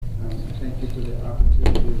thank you for the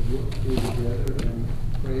opportunity to work through together and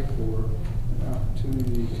pray for an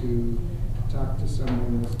opportunity to talk to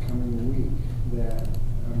someone this coming week that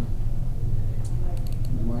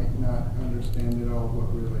might not understand at all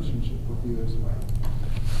what relationship with you is like.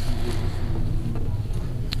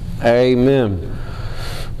 Amen.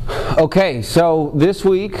 Okay, so this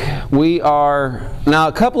week we are, now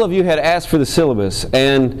a couple of you had asked for the syllabus,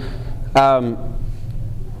 and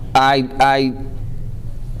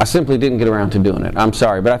I simply didn't get around to doing it. I'm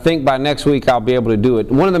sorry, but I think by next week I'll be able to do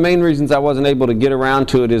it. One of the main reasons I wasn't able to get around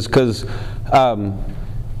to it is because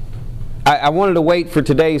I wanted to wait for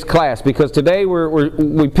today's class, because today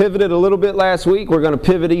we pivoted a little bit last week. We're going to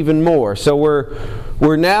pivot even more. So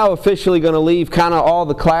we're now officially going to leave kind of all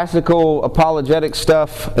the classical apologetic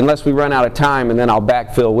stuff unless we run out of time, and then I'll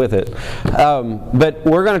backfill with it. But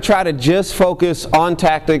we're going to try to just focus on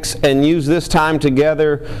tactics and use this time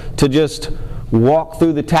together to just walk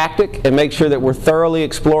through the tactic and make sure that we're thoroughly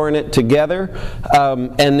exploring it together.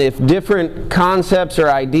 And if different concepts or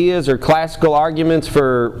ideas or classical arguments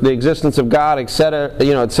for the existence of God,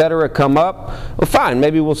 etc., come up, well, fine,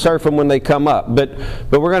 maybe we'll surf them when they come up. But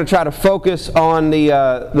we're going to try to focus on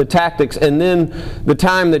the tactics, and then the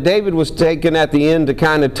time that David was taking at the end to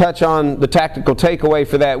kind of touch on the tactical takeaway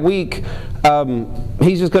for that week.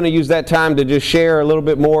 He's just going to use that time to just share a little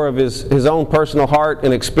bit more of his own personal heart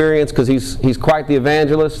and experience, because he's quite the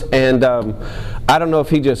evangelist, and I don't know if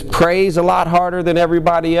he just prays a lot harder than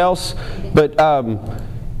everybody else, but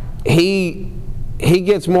he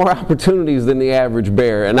gets more opportunities than the average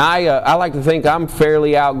bear, and I like to think I'm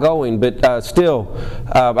fairly outgoing, but still,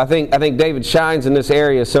 I think David shines in this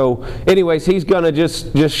area. So, anyways, he's going to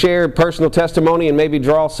just share personal testimony and maybe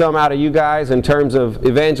draw some out of you guys in terms of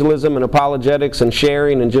evangelism and apologetics and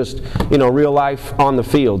sharing and just real life on the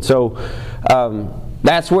field. So,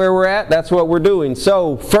 that's where we're at. That's what we're doing.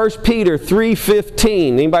 So, 1 Peter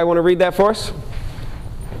 3:15. Anybody want to read that for us?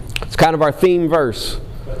 It's kind of our theme verse.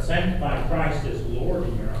 But sanctify Christ as Lord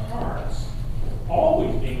in your hearts,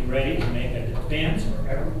 always being ready to make a defense for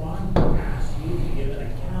everyone who asks you to give an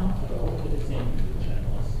account for the hope that is in you,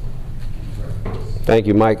 gentleness. Thank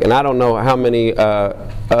you, Mike. And I don't know how many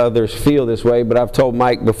others feel this way, but I've told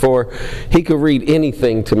Mike before, he could read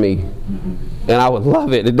anything to me, and I would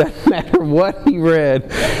love it. It doesn't matter what he read.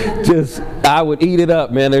 I would eat it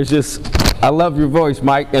up, man. I love your voice,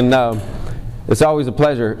 Mike, and it's always a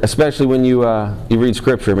pleasure, especially when you read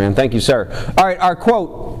Scripture, man. Thank you, sir. All right, our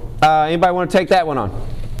quote. Anybody want to take that one on?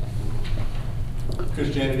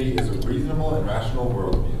 Christianity is a reasonable and rational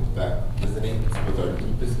worldview that resonates with our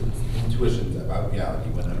deepest intuitions about reality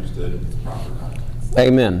when understood in its proper context.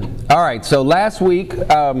 Amen. All right, so last week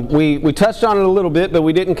we touched on it a little bit, but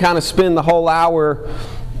we didn't kind of spend the whole hour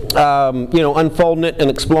unfolding it and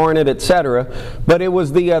exploring it, etc. But it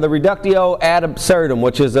was the reductio ad absurdum,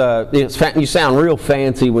 which is you sound real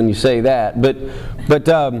fancy when you say that. But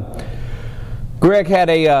Greg had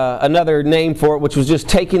another name for it, which was just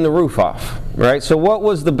taking the roof off. Right. So what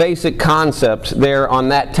was the basic concept there on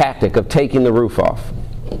that tactic of taking the roof off?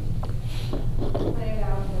 Play it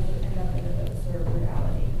out and end up in an absurd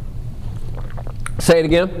reality. Say it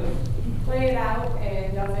again. Play it out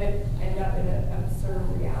and does it end up in an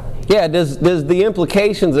absurd reality? Yeah, does the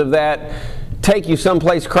implications of that take you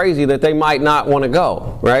someplace crazy that they might not want to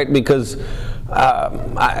go, right? Because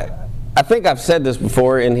I think I've said this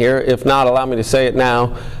before in here. If not, allow me to say it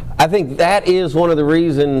now. I think that is one of the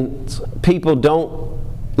reasons people don't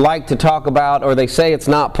like to talk about, or they say it's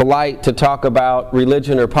not polite to talk about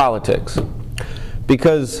religion or politics.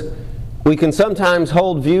 Because we can sometimes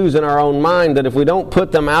hold views in our own mind that if we don't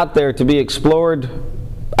put them out there to be explored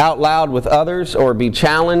out loud with others or be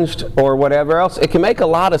challenged or whatever else, it can make a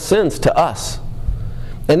lot of sense to us.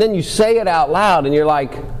 And then you say it out loud and you're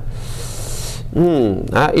like,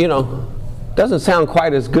 doesn't sound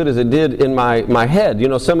quite as good as it did in my head.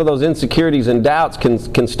 Some of those insecurities and doubts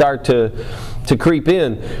can start to creep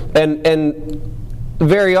in. And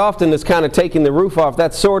very often this kind of taking the roof off,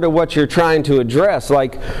 that's sort of what you're trying to address.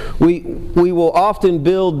 Like we will often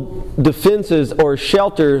build defenses or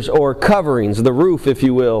shelters or coverings, the roof if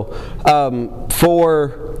you will,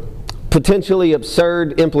 for potentially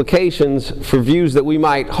absurd implications for views that we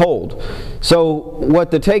might hold. So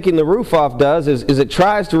what the taking the roof off does is it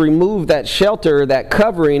tries to remove that shelter, that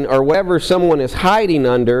covering, or whatever someone is hiding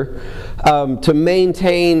under, to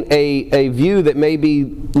maintain a view that may be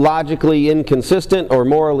logically inconsistent or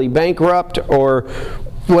morally bankrupt or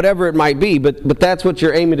whatever it might be, but that's what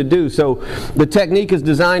you're aiming to do. So the technique is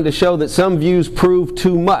designed to show that some views prove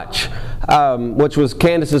too much, which was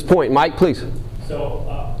Candace's point. Mike, please. So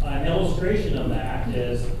an illustration of that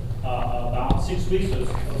is about 6 weeks or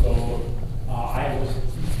ago,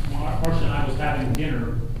 Marcia and I was having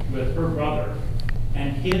dinner with her brother,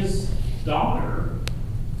 and his daughter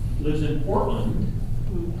lives in Portland.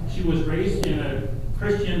 She was raised in a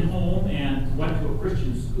Christian home and went to a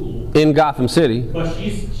Christian school. In Gotham City. But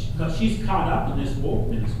she's caught up in this woke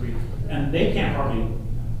ministry, and they can't hardly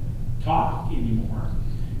talk anymore.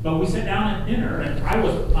 But we sat down at dinner, and I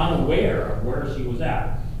was unaware of where she was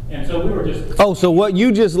at. And so we were just... Oh, so what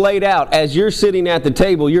you just laid out, as you're sitting at the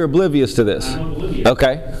table, you're oblivious to this? I'm oblivious.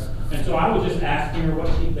 Okay. And so I was just asking her what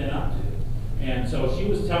she'd been up to. And so she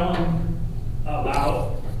was telling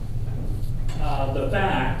about the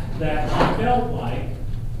fact that she felt like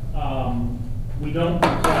we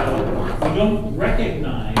don't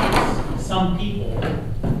recognize some people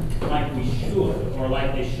like we should, or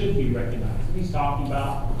like they should be recognized. And he's talking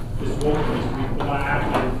about this woke ministry, black,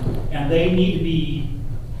 and they need to be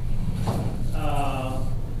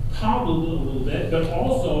taught a little bit, but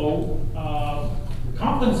also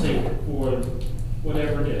compensated for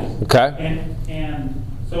whatever it is. Okay. And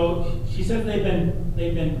so she said they've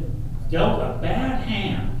been dealt a bad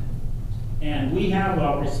hand, and we have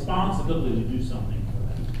a responsibility to do something for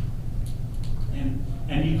them.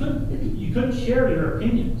 And you couldn't share your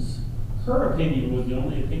opinions. Her opinion was the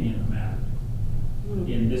only opinion that mattered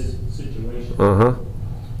in this situation.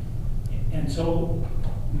 And so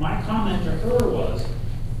my comment to her was,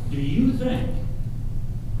 do you think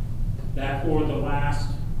that for the last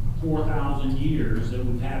 4,000 years that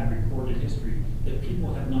we've had recorded history, that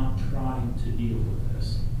people have not tried to deal with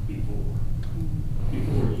this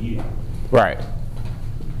before you? Right.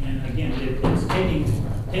 And again, it's taking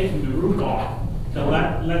the roof off to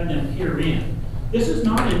let them peer in. This is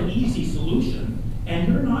not an easy solution, and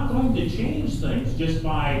you're not going to change things just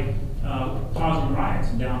by causing riots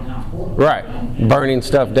in downtown Portland. Right. Burning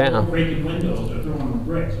stuff down. Breaking windows or throwing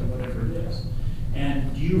bricks or whatever it is.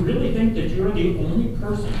 And do you really think that you're the only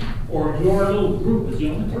person, or your little group is the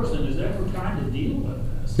only person that's ever tried to deal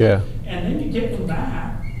with this? Yeah. And then you take them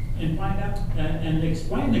back and find out and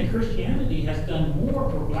explain that Christianity has done more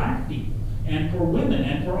for black people and for women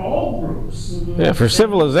and for all groups. Yeah, for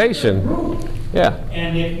civilization. Yeah.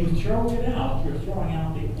 And if you throw it out, you're throwing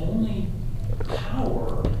out the only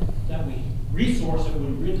power resource that we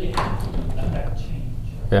really have to affect change.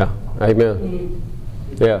 Yeah. Amen.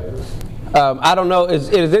 Yeah. I don't know.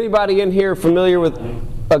 Is anybody in here familiar with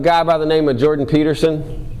a guy by the name of Jordan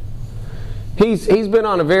Peterson? He's been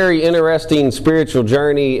on a very interesting spiritual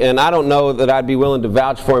journey, and I don't know that I'd be willing to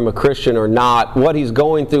vouch for him a Christian or not. What he's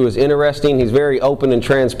going through is interesting. He's very open and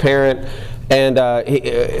transparent, and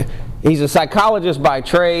he's a psychologist by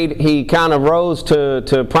trade. He kind of rose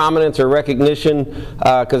to prominence or recognition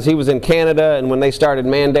because he was in Canada, and when they started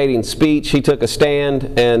mandating speech, he took a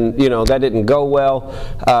stand, and that didn't go well.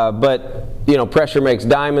 But pressure makes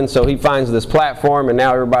diamonds, so he finds this platform, and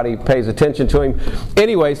now everybody pays attention to him.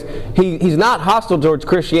 Anyways, he's not hostile towards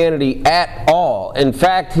Christianity at all. In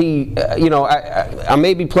fact, I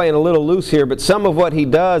may be playing a little loose here, but some of what he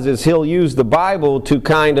does is he'll use the Bible to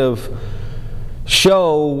kind of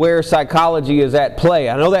show where psychology is at play.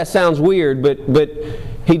 I know that sounds weird, but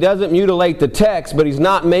he doesn't mutilate the text, but he's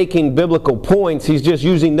not making biblical points. He's just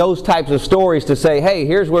using those types of stories to say, hey,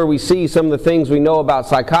 here's where we see some of the things we know about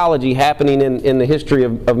psychology happening in the history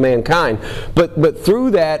of mankind. But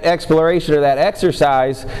through that exploration or that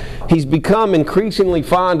exercise, he's become increasingly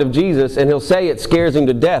fond of Jesus, and he'll say it scares him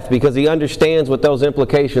to death because he understands what those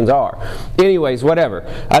implications are. Anyways, whatever.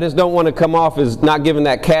 I just don't want to come off as not giving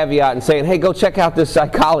that caveat and saying, hey, go check out this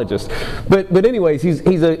psychologist. But anyways,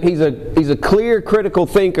 he's a clear, critical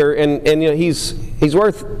thinker, and he's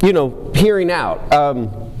worth hearing out.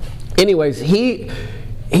 Anyways, he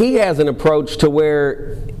has an approach to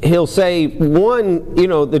where he'll say, one,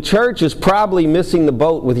 the church is probably missing the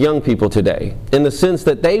boat with young people today, in the sense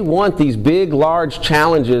that they want these big, large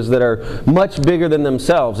challenges that are much bigger than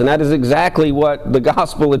themselves, and that is exactly what the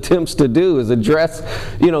gospel attempts to do, is address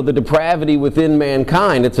the depravity within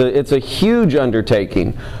mankind. It's a huge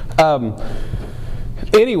undertaking.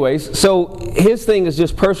 Anyways, so his thing is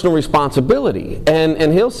just personal responsibility.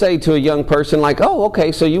 And he'll say to a young person like, oh,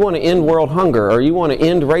 okay, so you want to end world hunger, or you want to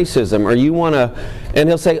end racism, or you want to... And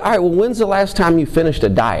he'll say, all right, well, when's the last time you finished a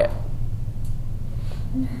diet?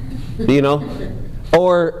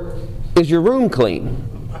 Or is your room clean?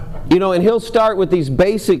 And he'll start with these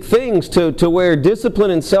basic things to where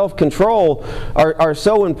discipline and self-control are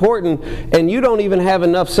so important, and you don't even have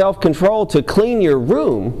enough self-control to clean your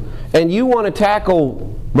room, and you want to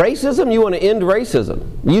tackle racism, you want to end racism.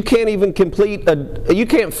 You can't even you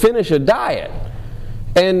can't finish a diet,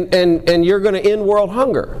 and you're going to end world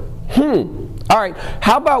hunger. All right,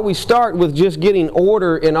 how about we start with just getting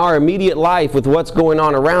order in our immediate life with what's going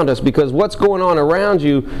on around us, because what's going on around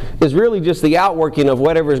you is really just the outworking of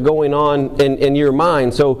whatever's going on in your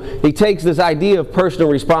mind. So he takes this idea of personal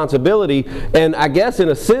responsibility and I guess in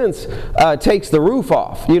a sense takes the roof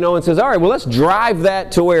off, and says, all right, well, let's drive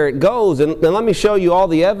that to where it goes, and let me show you all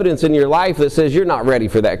the evidence in your life that says you're not ready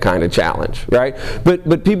for that kind of challenge, right?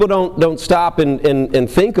 But people don't stop and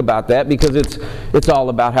think about that, because it's all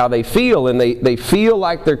about how they feel, and they feel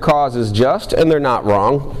like their cause is just, and they're not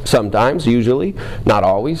wrong sometimes, usually, not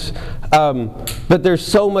always. But there's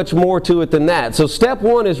so much more to it than that. So step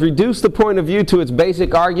one is reduce the point of view to its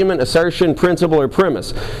basic argument, assertion, principle, or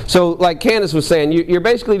premise. So like Candace was saying, you're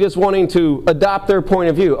basically just wanting to adopt their point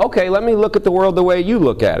of view. Okay, let me look at the world the way you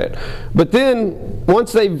look at it. But then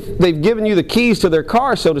once they've given you the keys to their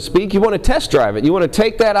car, so to speak, you want to test drive it. You want to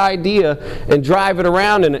take that idea and drive it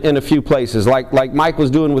around in a few places, like Mike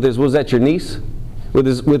was doing with was that your niece?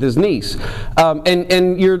 With his niece,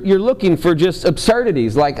 and you're looking for just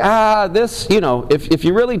absurdities like this, if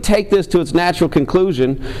you really take this to its natural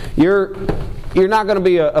conclusion, you're not going to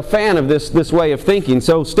be a fan of this way of thinking.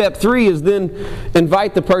 So step 3 is then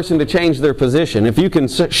invite the person to change their position. If you can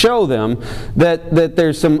show them that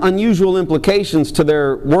there's some unusual implications to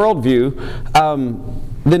their worldview,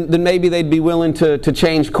 then maybe they'd be willing to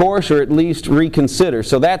change course or at least reconsider.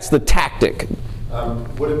 So that's the tactic.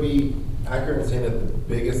 Would it be accurate in saying that the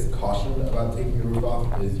biggest caution about taking the roof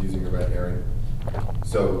off is using a red herring?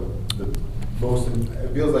 So it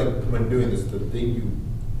feels like when doing this, the thing you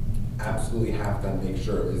absolutely have to make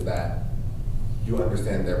sure is that you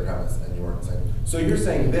understand their premise and you aren't saying. So you're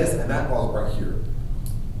saying this, and that falls right here.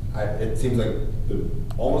 It seems like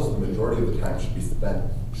almost the majority of the time should be spent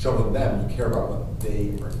showing them you care about what they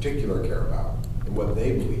in particular care about and what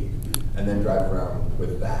they believe, and then drive around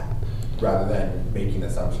with that, rather than making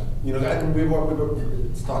assumptions. We've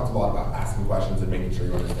talked a lot about asking questions and making sure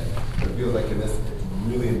you understand it. But it feels like in this, it's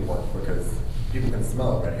really important because people can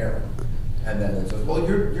smell a red herring. And then it says, well,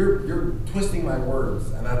 you're twisting my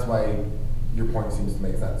words, and that's why your point seems to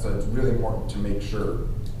make sense. So it's really important to make sure.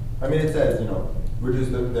 I mean, it says, reduce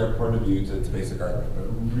their point of view to its basic argument, but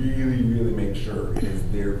really, really make sure it is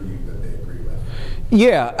their view that they agree with.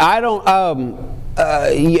 Yeah, I don't.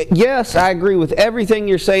 Yes, I agree with everything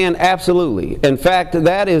you're saying, absolutely. In fact,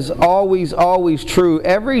 that is always true.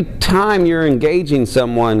 Every time you're engaging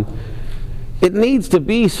someone, it needs to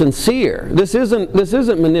be sincere. This isn't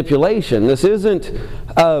manipulation. This isn't.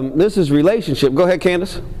 This is relationship. Go ahead,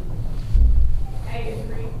 Candace. I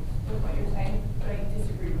agree with what you're saying, but I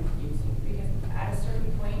disagree with you, because at a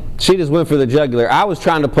certain point, She just went for the jugular. I was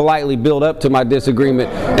trying to politely build up to my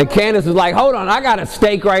disagreement, and Candace is like, hold on, I got a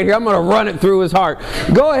stake right here. I'm going to run it through his heart.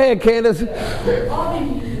 Go ahead, Candace. all they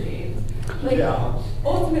need is James.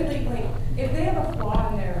 Ultimately, if they have a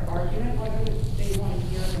flaw in their argument, whether they want to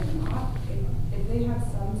hear it or not, if they have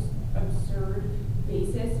some absurd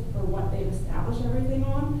basis for what they've established everything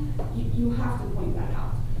on, you have to point that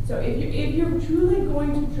out. So if you're truly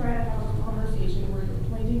going to try to have a conversation where you're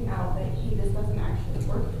pointing out that, hey, this doesn't actually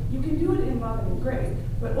work, you can do it in love and in grace,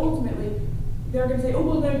 but ultimately, they're going to say, oh,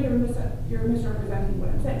 well, then you're misrepresenting what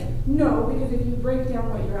I'm saying. No, because if you break down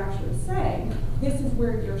what you're actually saying, this is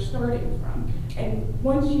where you're starting from. And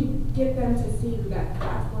once you get them to see that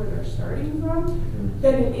that's where they're starting from,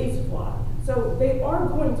 then it is flawed. So they are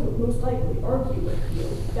going to most likely argue with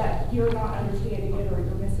you that you're not understanding it or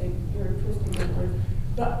you're twisting your words.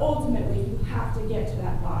 But ultimately, you have to get to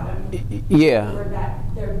that bottom. Yeah. Where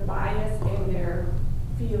that their bias and their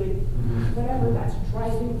feeling, whatever that's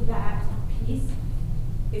driving that piece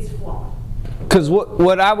is flawed. Because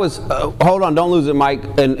what I was hold on, don't lose it, Mike.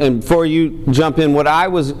 And before you jump in, what I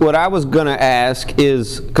was going to ask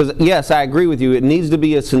is, because yes, I agree with you. It needs to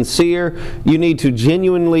be a sincere. You need to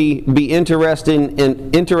genuinely be interested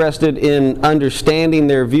in understanding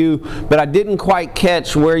their view. But I didn't quite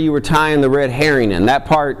catch where you were tying the red herring in. That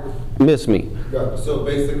part missed me. Yeah, so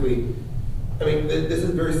basically, I mean, this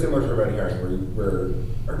is very similar to a red herring, or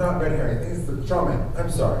not red herring, I think it's the straw man. I'm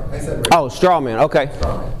sorry, I said red. Oh, straw man, okay.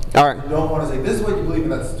 Straw man. All right. You don't want to say, this is what you believe,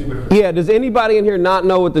 and that's stupid. Yeah, does anybody in here not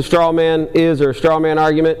know what the straw man is, or a straw man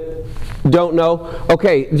argument? Don't know?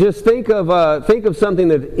 Okay, just think of something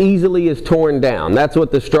that easily is torn down. That's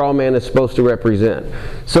what the straw man is supposed to represent.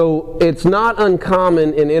 So it's not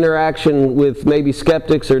uncommon in interaction with maybe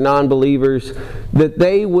skeptics or non-believers that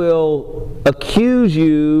they will accuse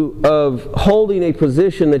you of holding a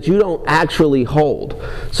position that you don't actually hold.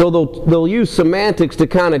 So they'll use semantics to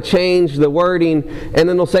kind of change the wording, and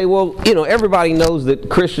then they'll say, well, everybody knows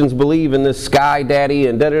that Christians believe in this sky daddy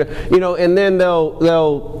and da-da-da, and then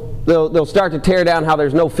they'll they'll start to tear down how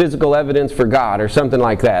there's no physical evidence for God or something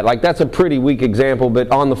like that. Like, that's a pretty weak example,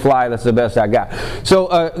 but on the fly, that's the best I got.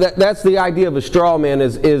 So that's the idea of a straw man,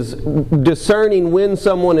 is discerning when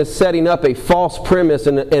someone is setting up a false premise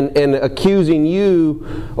and accusing you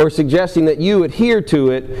or suggesting that you adhere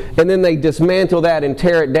to it, and then they dismantle that and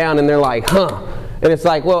tear it down, and they're like, huh. And it's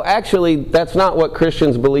like, well, actually, that's not what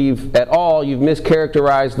Christians believe at all. You've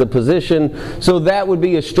mischaracterized the position. So that would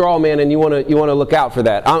be a straw man, and you want to look out for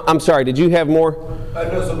that. I'm sorry, did you have more?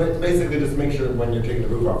 No, so basically just make sure when you're taking the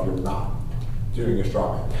roof off, you're not doing a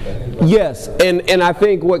straw man. Yes, and I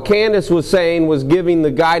think what Candace was saying was giving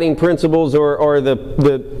the guiding principles or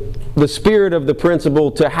the spirit of the principle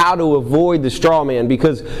to how to avoid the straw man,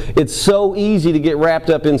 because it's so easy to get wrapped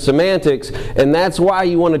up in semantics, and that's why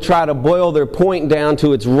you want to try to boil their point down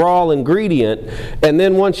to its raw ingredient. And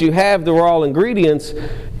then once you have the raw ingredients,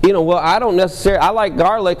 well, I like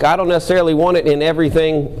garlic. I don't necessarily want it in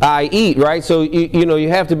everything I eat, right? So you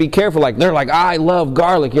have to be careful. Like, they're like, I love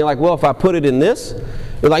garlic. You're like, well, if I put it in this,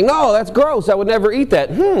 they're like, no, that's gross. I would never eat that.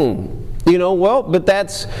 Well, but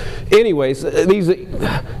that's, anyways,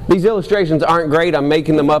 these illustrations aren't great. I'm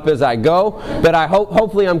making them up as I go, but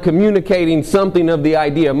hopefully I'm communicating something of the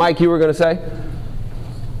idea. Mike, you were going to say?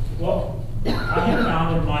 Well, I have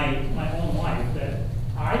found in my own life that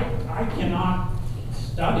I cannot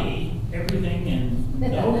study everything and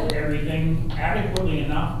know everything adequately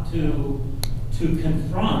enough to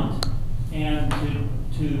confront and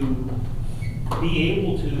to be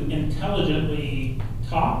able to intelligently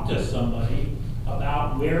talk to somebody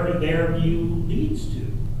about where their view leads to.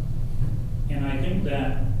 And I think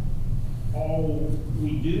that all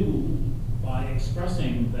we do by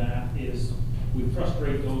expressing that is we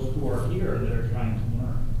frustrate those who are here that are trying to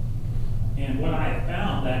learn. And what I have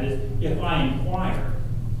found that is, if I inquire,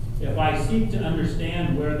 if I seek to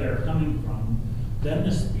understand where they're coming from, then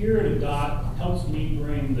the Spirit of God helps me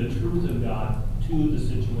bring the truth of God to the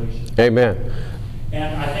situation. Amen.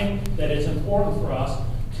 And I think that it's important for us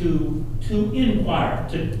to inquire,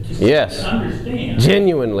 to yes, understand.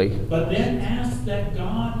 Genuinely. But then ask that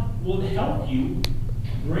God will help you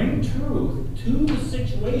bring truth to the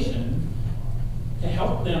situation to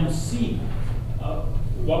help them see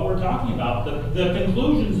what we're talking about. The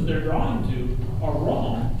conclusions that they're drawing to are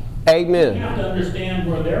wrong. Amen. We have to understand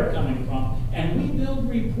where they're coming from, and we build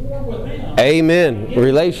rapport with them. Amen.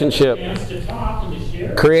 Relationship. Chance to talk and to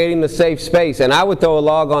share. Creating the safe space. And I would throw a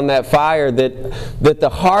log on that fire that the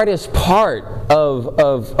hardest part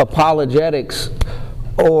of apologetics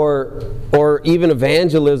or even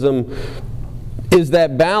evangelism is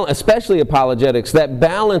that balance, especially apologetics, that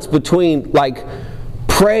balance between like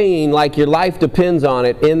praying like your life depends on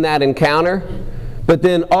it in that encounter, but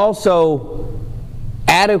then also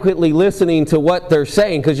adequately listening to what they're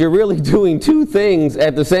saying, because you're really doing two things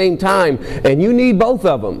at the same time, and you need both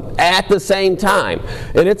of them at the same time.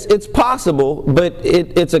 And it's possible, but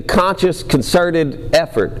it's a conscious, concerted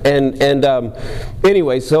effort. And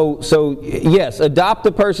anyway, so yes, adopt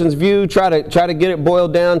the person's view. Try to get it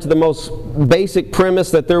boiled down to the most basic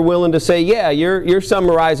premise that they're willing to say, yeah, you're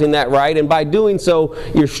summarizing that right. And by doing so,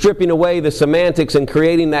 you're stripping away the semantics and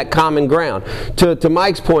creating that common ground. To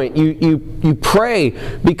Mike's point, you pray,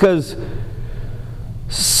 because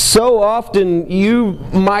so often you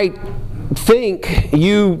might think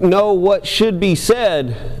you know what should be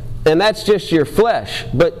said, and that's just your flesh.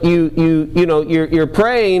 But you're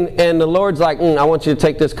praying, and the Lord's like, I want you to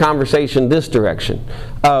take this conversation this direction.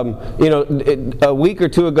 A week or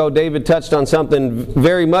two ago, David touched on something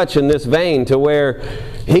very much in this vein, to where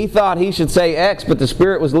he thought he should say X, but the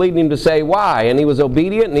Spirit was leading him to say Y, and he was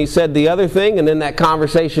obedient, and he said the other thing, and then that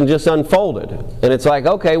conversation just unfolded. And it's like,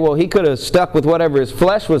 okay, well, he could have stuck with whatever his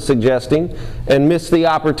flesh was suggesting and missed the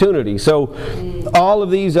opportunity. So all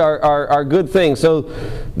of these are good things. So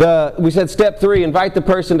we said step 3, invite the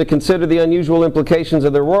person to consider the unusual implications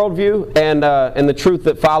of their worldview and the truth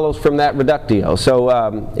that follows from that reductio. So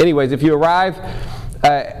anyways, if you arrive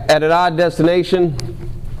at an odd destination,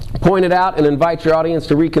 point it out and invite your audience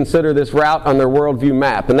to reconsider this route on their worldview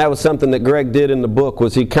map. And that was something that Greg did in the book,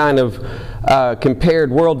 was he kind of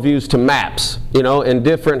compared worldviews to maps, and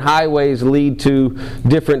different highways lead to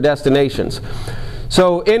different destinations.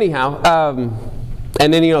 So anyhow,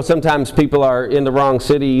 and then sometimes people are in the wrong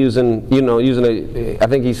city using I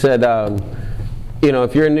think he said,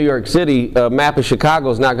 if you're in New York City, a map of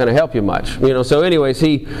Chicago is not going to help you much. So anyways,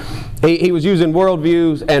 he was using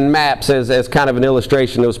worldviews and maps as kind of an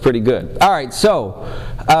illustration. It was pretty good. All right, so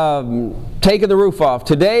taking the roof off.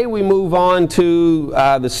 Today we move on to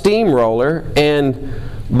the steamroller, and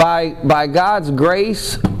by God's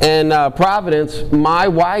grace and providence, my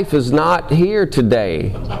wife is not here today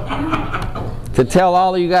to tell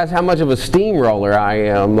all of you guys how much of a steamroller I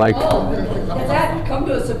am. Like, Does that come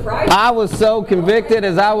to a surprise? I was so convicted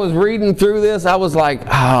as I was reading through this. I was like,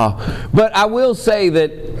 oh. But I will say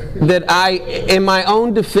that I, in my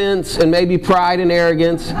own defense and maybe pride and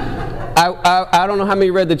arrogance, I don't know how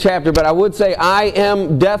many read the chapter, but I would say I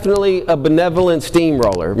am definitely a benevolent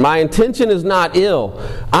steamroller. My intention is not ill.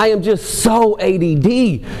 I am just so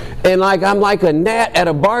ADD. And like I'm like a gnat at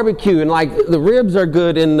a barbecue, and like the ribs are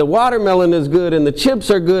good, and the watermelon is good, and the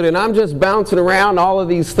chips are good, and I'm just bouncing around all of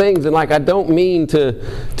these things. And like I don't mean to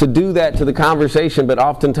do that to the conversation, but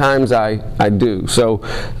oftentimes I do. So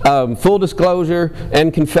full disclosure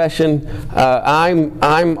and confession,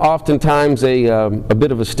 I'm oftentimes a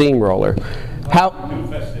bit of a steamroller.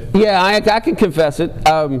 Yeah, I can confess it.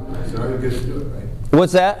 So now you're good to do it, right?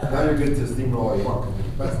 What's that? Now you're good to steamroll all you want.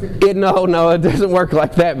 No, it doesn't work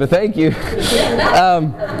like that, but thank you.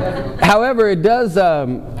 However, it does,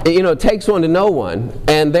 it takes one to know one,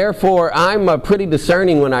 and therefore I'm pretty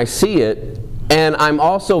discerning when I see it, and I'm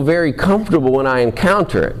also very comfortable when I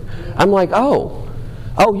encounter it. I'm like, oh,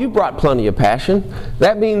 you brought plenty of passion.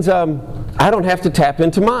 That means I don't have to tap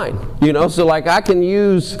into mine, so like I can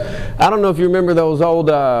use, I don't know if you remember those old,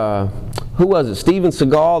 who was it, Steven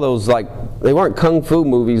Seagal, those like, they weren't kung fu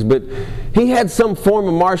movies, but he had some form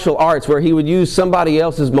of martial arts where he would use somebody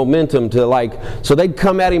else's momentum to like, so they'd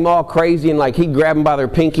come at him all crazy and like he'd grab them by their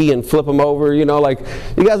pinky and flip them over, like,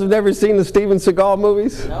 you guys have never seen the Steven Seagal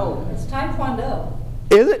movies? No, it's Taekwondo.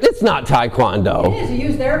 Is it? It's not Taekwondo. It is, you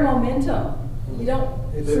use their momentum. You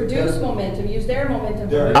don't produce momentum, use their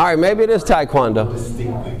momentum. All right, maybe it is Taekwondo.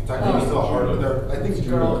 Distinctly. Taekwondo is still hard, but I think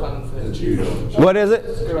it's judo. What is it?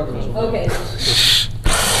 Okay.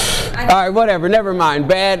 All right, whatever, never mind.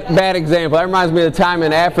 Bad example. That reminds me of the time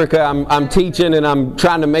in Africa I'm teaching and I'm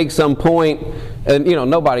trying to make some point, and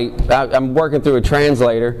I'm working through a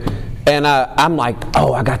translator, and I'm like,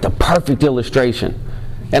 oh, I got the perfect illustration.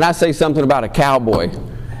 And I say something about a cowboy.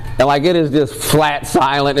 And like it is just flat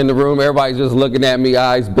silent in the room. Everybody's just looking at me,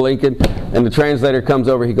 eyes blinking. And the translator comes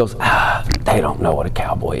over. He goes, they don't know what a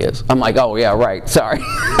cowboy is. I'm like, oh, yeah, right. Sorry.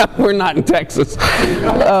 We're not in Texas.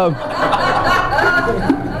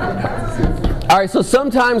 All right, so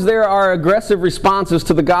sometimes there are aggressive responses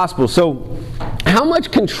to the gospel. So how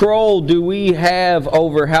much control do we have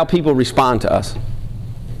over how people respond to us?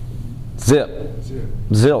 Zip.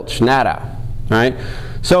 Zilch. Nada. Right?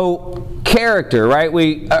 So character, right?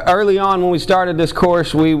 We early on when we started this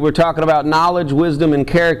course, we were talking about knowledge, wisdom, and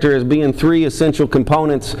character as being three essential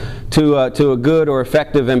components to a good or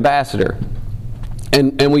effective ambassador.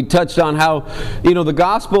 And we touched on how, the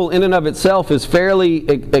gospel in and of itself is fairly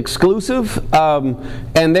exclusive,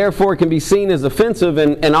 and therefore can be seen as offensive,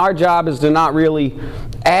 and our job is to not really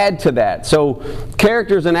add to that. So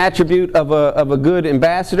character is an attribute of a good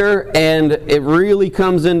ambassador, and it really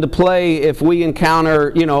comes into play if we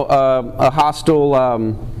encounter, a hostile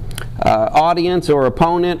audience or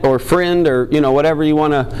opponent or friend or, whatever you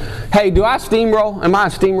want to. Hey, do I steamroll? Am I a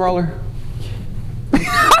steamroller?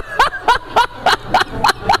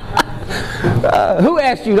 Who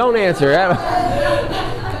asked you? Don't answer.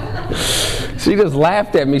 She just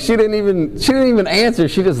laughed at me. She didn't even answer.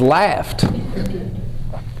 She just laughed.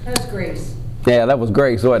 That was Grace. Yeah, that was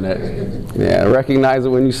Grace, wasn't it? Yeah, recognize it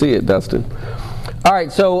when you see it, Dustin. All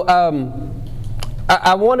right, so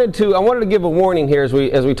I wanted to give a warning here as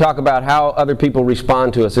we talk about how other people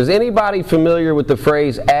respond to us. Is anybody familiar with the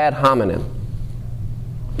phrase ad hominem?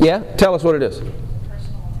 Yeah, tell us what it is.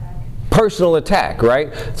 Personal attack,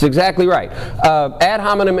 right? That's exactly right. Ad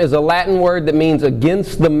hominem is a Latin word that means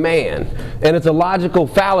against the man, and it's a logical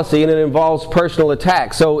fallacy, and it involves personal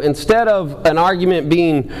attack. So instead of an argument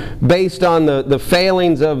being based on the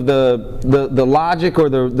failings of the logic or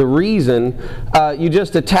the reason, you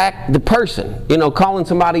just attack the person. Calling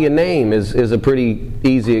somebody a name is a pretty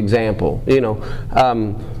easy example.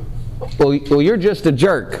 Well, you're just a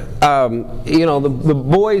jerk. The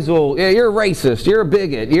boys will, you're a racist, you're a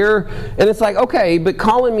bigot, and it's like, okay, but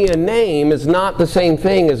calling me a name is not the same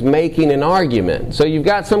thing as making an argument. So you've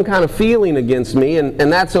got some kind of feeling against me, and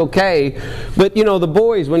that's okay. But, the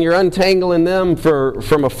boys, when you're untangling them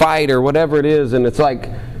from a fight or whatever it is, and it's like,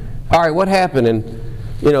 all right, what happened? And,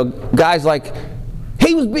 guys like,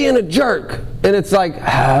 he was being a jerk. And it's like,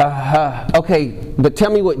 okay, but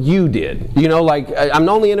tell me what you did. I'm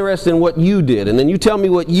only interested in what you did. And then you tell me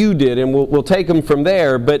what you did, and we'll take them from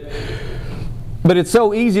there. But it's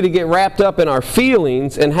so easy to get wrapped up in our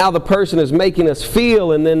feelings and how the person is making us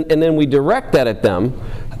feel, and then we direct that at them.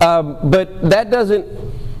 But that doesn't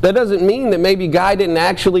that doesn't mean that maybe Guy didn't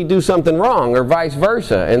actually do something wrong, or vice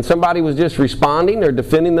versa, and somebody was just responding or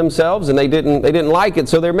defending themselves and they didn't like it.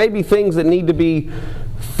 So there may be things that need to be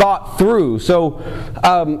thought through. So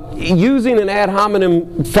using an ad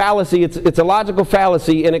hominem fallacy, it's a logical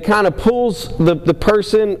fallacy, and it kind of pulls the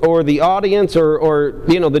person or the audience or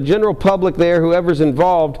the general public there, whoever's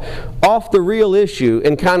involved, off the real issue,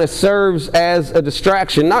 and kind of serves as a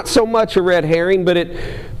distraction. Not so much a red herring, but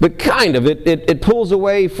kind of it pulls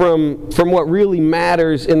away from what really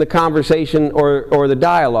matters in the conversation or the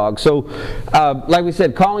dialogue. So like we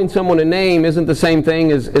said, calling someone a name isn't the same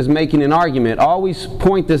thing as making an argument. Always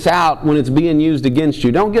point this out when it's being used against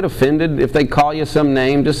you. Don't get offended if they call you some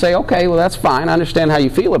name. Just say, okay, well, that's fine. I understand how you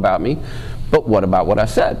feel about me, but what about what I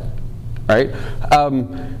said? Right?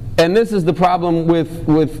 And this is the problem with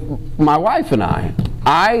my wife and I.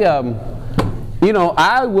 I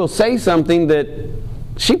will say something that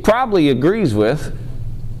she probably agrees with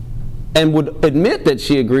and would admit that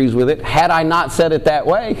she agrees with it had I not said it that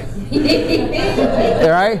way. All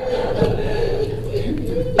right?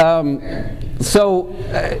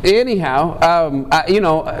 Anyhow,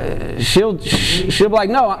 she'll be like,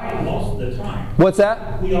 no. Most of the time. What's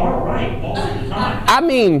that? We are right most of the time. I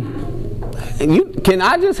mean, can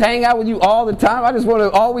I just hang out with you all the time? I just want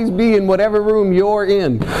to always be in whatever room you're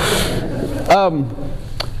in.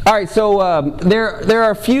 All right, so there are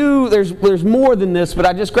a few, there's more than this, but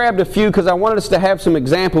I just grabbed a few because I wanted us to have some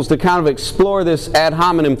examples to kind of explore this ad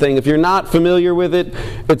hominem thing. If you're not familiar with it,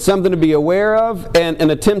 it's something to be aware of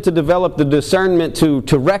and attempt to develop the discernment to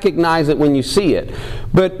recognize it when you see it.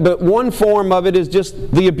 But one form of it is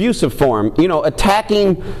just the abusive form.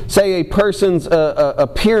 Attacking, say, a person's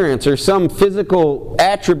appearance or some physical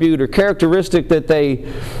attribute or characteristic that they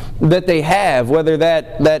have, whether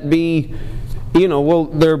that be, well,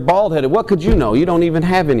 they're bald-headed. What could you know? You don't even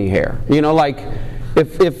have any hair. Like,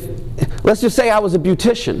 if let's just say I was a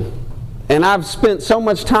beautician, and I've spent so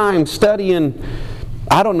much time studying,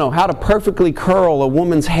 I don't know, how to perfectly curl a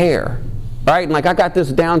woman's hair, right? And like, I got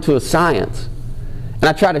this down to a science. And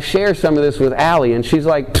I try to share some of this with Allie, and she's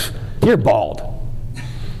like, you're bald.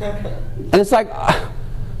 And it's like,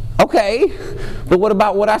 okay, but what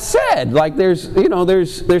about what I said? Like, there's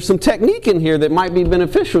some technique in here that might be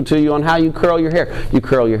beneficial to you on how you curl your hair. You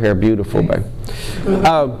curl your hair beautiful, babe.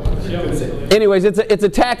 Anyways, it's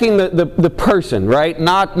attacking the person, right?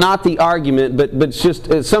 Not the argument, but it's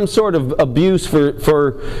just some sort of abuse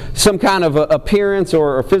for some kind of appearance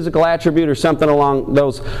or physical attribute or something along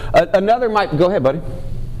those. Another might, go ahead, buddy.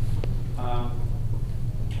 I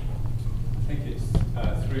think it's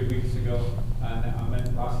 3 weeks ago.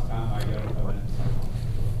 Last time I got up and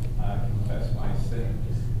confessed my sin,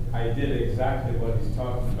 I did exactly what he's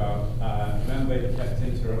talking about. Remember, he kept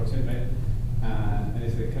interrupting me, and he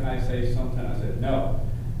said, "Can I say something?" I said, "No."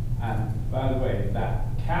 And by the way, that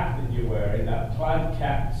cap that you're wearing, that plaid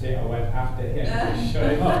cap, see, I went after him to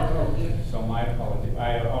shut him up. So my apology.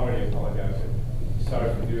 I already apologized.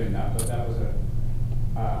 Sorry for doing that, but that was a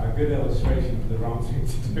good illustration of the wrong thing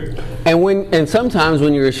to do. And sometimes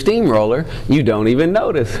when you're a steamroller, you don't even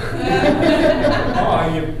notice.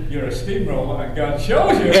 You're a steamroller, and God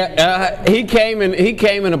shows you. He came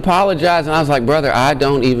and apologized, and I was like, brother, I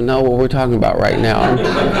don't even know what we're talking about right now.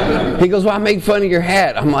 He goes, well, I make fun of your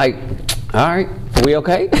hat. I'm like, all right, are we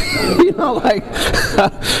okay?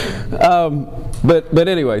 But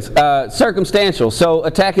anyways, circumstantial. So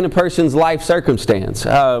attacking a person's life circumstance.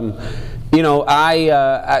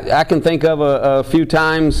 I can think of a few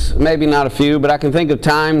times, maybe not a few, but I can think of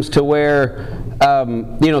times to where,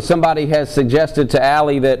 somebody has suggested to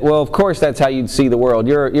Allie that, well, of course that's how you'd see the world.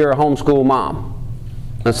 You're a homeschool mom.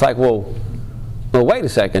 And it's like, well, wait a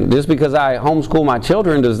second. Just because I homeschool my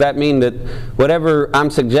children, does that mean that whatever I'm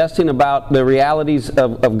suggesting about the realities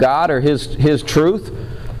of God or His truth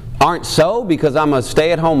aren't so because I'm a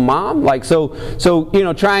stay-at-home mom? Like, so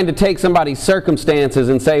trying to take somebody's circumstances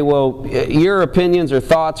and say, well, your opinions or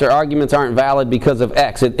thoughts or arguments aren't valid because of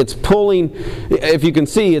X. It's pulling, if you can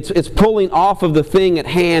see, it's pulling off of the thing at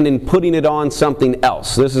hand and putting it on something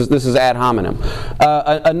else. This is ad hominem.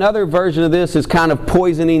 Another version of this is kind of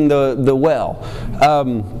poisoning the well.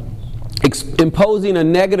 Imposing a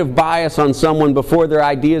negative bias on someone before their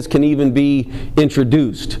ideas can even be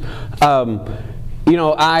introduced. I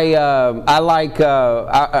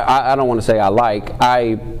don't want to say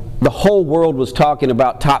the whole world was talking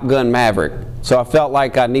about Top Gun Maverick, so I felt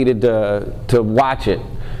like I needed to watch it.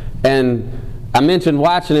 And I mentioned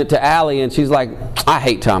watching it to Allie, and she's like, I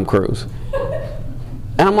hate Tom Cruise.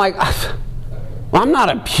 And I'm like, well, I'm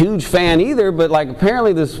not a huge fan either, but like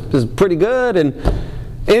apparently this is pretty good. And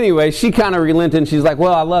anyway, she kind of relented, and she's like,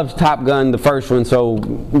 well, I loved Top Gun, the first one, so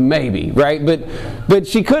maybe, right? But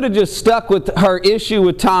she could have just stuck with her issue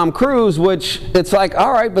with Tom Cruise, which it's like,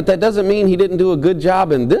 all right, but that doesn't mean he didn't do a good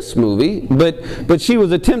job in this movie. But she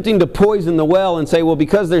was attempting to poison the well and say, well,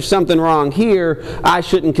 because there's something wrong here, I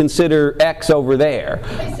shouldn't consider X over there.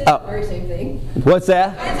 I said the very same thing. What's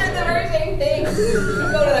that? I said the very same thing.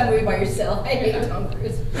 Go to that movie by yourself. I hate Tom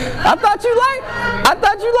Cruise. I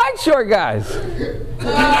thought you liked short guys.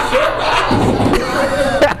 What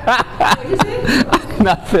did you say?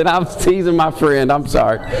 Nothing. I was teasing my friend. I'm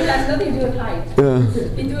sorry. It has nothing to do with height.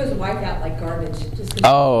 He threw his wife out like garbage. Just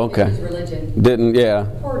Oh, okay. His religion. Didn't, yeah.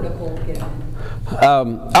 Poor Nicole.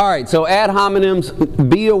 All right, so ad hominems,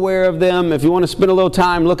 be aware of them. If you want to spend a little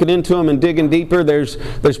time looking into them and digging deeper, there's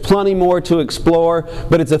plenty more to explore,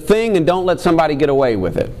 but it's a thing, and don't let somebody get away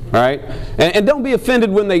with it, all right? And don't be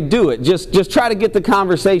offended when they do it. Just try to get the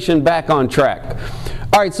conversation back on track.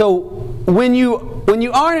 All right, so when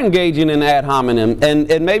you aren't engaging in ad hominem,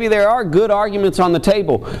 and maybe there are good arguments on the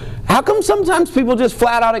table, how come sometimes people just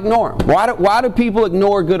flat out ignore them? Why do people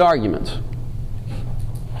ignore good arguments?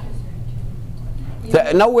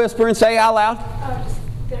 No whispering, say out loud.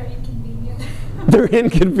 They're inconvenient. They're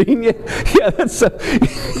inconvenient? Yeah, that's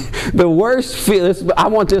the worst feeling. I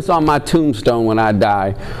want this on my tombstone when I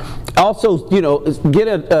die. Also, get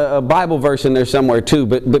a Bible verse in there somewhere too,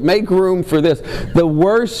 but make room for this. The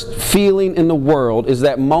worst feeling in the world is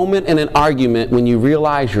that moment in an argument when you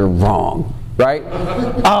realize you're wrong. Right?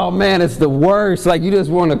 Oh man, it's the worst. Like you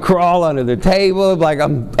just want to crawl under the table. Like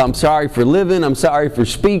I'm sorry for living. I'm sorry for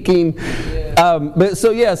speaking. But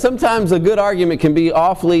sometimes a good argument can be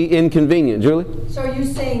awfully inconvenient. Julie? So are you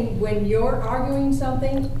saying when you're arguing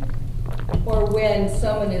something, or when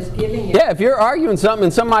someone is giving you? Yeah, if you're arguing something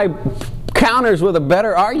and somebody counters with a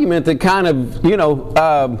better argument that kind of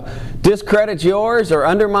discredits yours or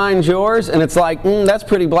undermines yours, and it's like, that's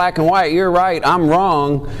pretty black and white. You're right. I'm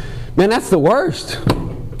wrong. Man, that's the worst.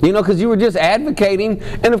 Because you were just advocating.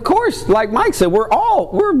 And of course, like Mike said, we're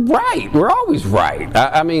right. We're always right.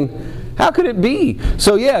 I mean, how could it be?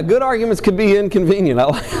 So yeah, good arguments could be inconvenient.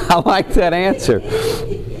 I like that answer.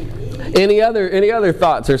 Any other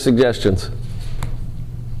thoughts or suggestions?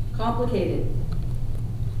 Complicated.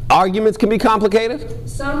 Arguments can be complicated?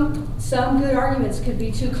 Some good arguments could be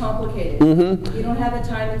too complicated. You don't have the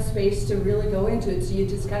time and space to really go into it, so you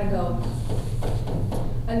just kind of go,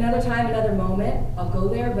 another time, another moment, I'll go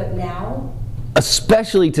there, but now.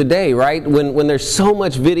 Especially today, right? When there's so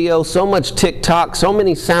much video, so much TikTok, so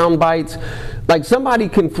many sound bites. Like somebody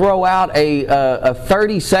can throw out a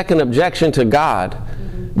 30-second objection to God,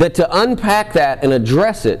 that to unpack that and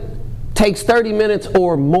address it takes 30 minutes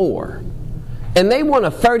or more. And they want a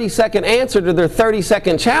 30-second answer to their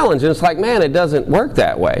 30-second challenge. And it's like, man, it doesn't work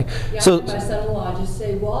that way. Yeah, so my son-in-law just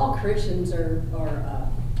say, well, all Christians are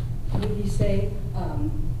what did he say?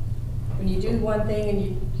 When you do one thing and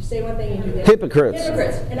you say one thing and you do that. Hypocrites.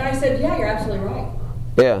 And I said, yeah, you're absolutely right.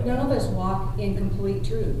 Yeah. None of us walk in complete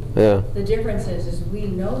truth. Yeah. The difference is we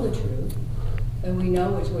know the truth, and we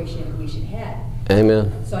know which way we should head.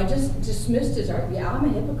 Amen. So I just dismissed his argument. Yeah, I'm a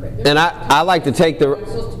hypocrite. And I like to take the... I'm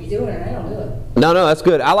supposed to be doing it, and I don't do it. No, that's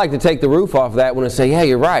good. I like to take the roof off of that when I say, yeah,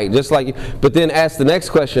 you're right. Just like, but then ask the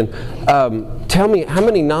next question. Tell me how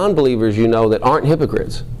many non-believers you know that aren't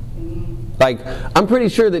hypocrites? Like, I'm pretty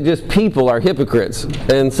sure that just people are hypocrites.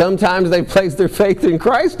 And sometimes they place their faith in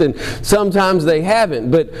Christ and sometimes they haven't.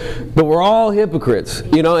 But we're all hypocrites,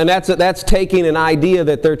 and that's taking an idea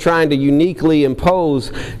that they're trying to uniquely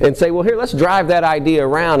impose and say, well, here, let's drive that idea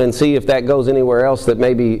around and see if that goes anywhere else that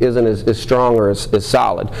maybe isn't as strong or as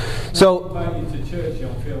solid. So, invite you to church,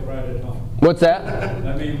 you'll feel right at home. What's that?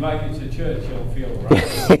 Let me invite you to church, you'll feel right.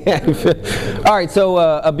 All right, so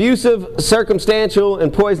abusive, circumstantial,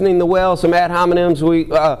 and poisoning the well, some ad hominems.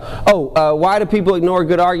 Why do people ignore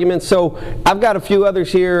good arguments? So I've got a few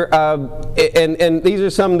others here, and these are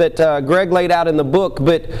some that Greg laid out in the book.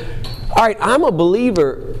 But all right, I'm a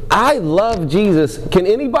believer. I love Jesus. Can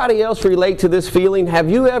anybody else relate to this feeling? Have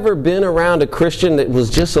you ever been around a Christian that was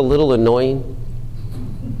just a little annoying?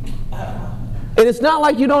 And it's not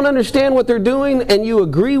like you don't understand what they're doing and you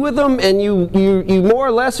agree with them and you more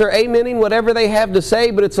or less are amening whatever they have to say,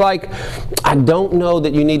 but it's like, I don't know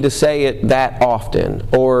that you need to say it that often,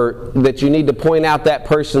 or that you need to point out that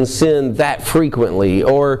person's sin that frequently,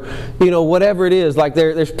 or whatever it is. Like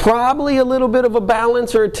there's probably a little bit of a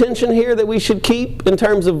balance or a tension here that we should keep in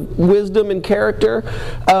terms of wisdom and character.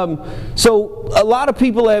 So a lot of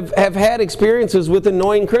people have had experiences with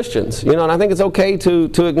annoying Christians, and I think it's okay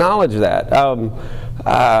to acknowledge that.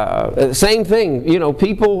 Same thing, you know,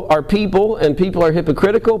 people are people, and people are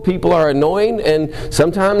hypocritical, people are annoying, and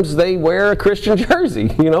sometimes they wear a Christian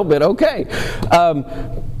jersey, you know, but okay.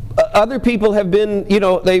 Other people have been, you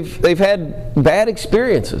know, they've had bad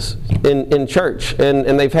experiences in church,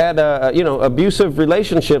 and they've had you know, abusive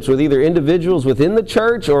relationships with either individuals within the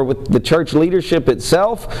church or with the church leadership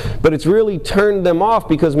itself, but it's really turned them off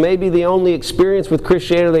because maybe the only experience with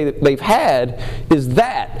Christianity they've had is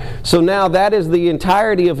that. So now that is the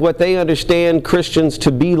entirety of what they understand Christians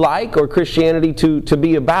to be like, or Christianity to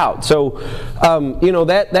be about. So you know,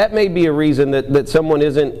 that may be a reason that someone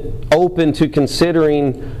isn't open to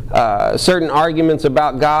considering certain arguments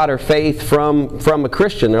about God or faith from a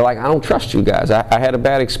Christian. They're like, I don't trust you guys. I had a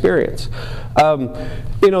bad experience.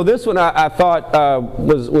 You know, this one I thought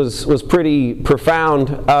was pretty profound.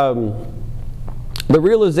 The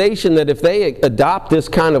realization that if they adopt this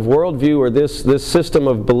kind of worldview or this system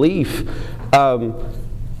of belief,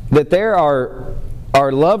 that there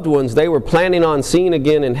are loved ones they were planning on seeing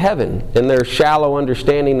again in heaven, in their shallow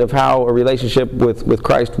understanding of how a relationship with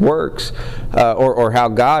Christ works, or how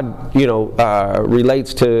God, you know,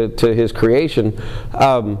 relates to His creation.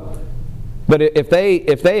 But if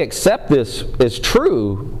they accept this as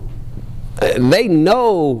true, they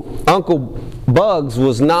know Uncle Bugs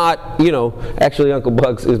was not, you know, actually Uncle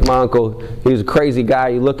Bugs is my uncle. He was a crazy guy.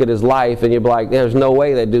 You look at his life and you're like, there's no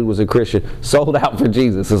way that dude was a Christian. Sold out for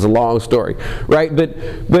Jesus. It's a long story, right?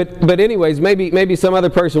 But anyways, maybe some other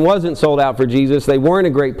person wasn't sold out for Jesus. They weren't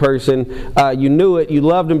a great person. You knew it. You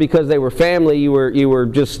loved them because they were family. You were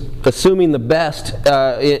just assuming the best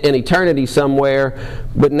in eternity somewhere.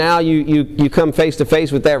 But now you come face to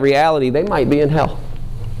face with that reality. They might be in hell,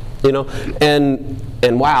 you know,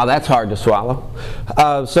 and wow, that's hard to swallow.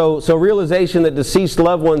 So realization that deceased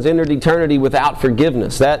loved ones entered eternity without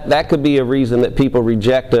forgiveness, that could be a reason that people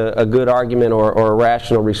reject a good argument or a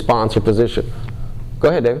rational response or position. Go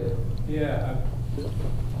ahead, David. Yeah,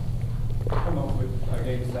 I've come up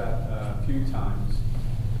against that a few times,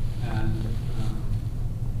 and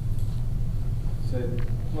said,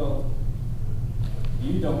 well,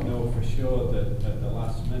 you don't know for sure that at the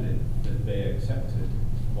last minute that they accepted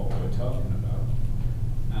what we're talking about.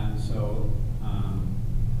 And so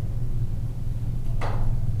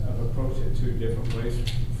I've approached it two different ways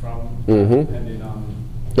from depending on.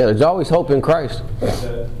 Yeah, there's always hope in Christ.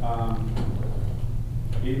 That,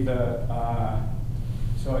 either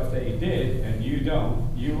so if they did and you don't,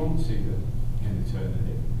 you won't see them in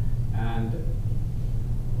eternity. And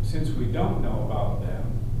since we don't know about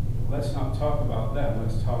them, let's not talk about them.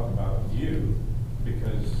 Let's talk about you,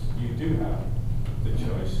 because you do have the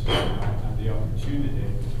choice and the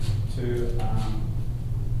opportunity to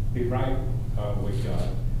be right with God.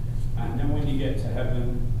 And then when you get to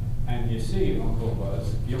heaven and you see Uncle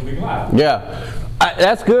Buzz, you'll be glad. Yeah,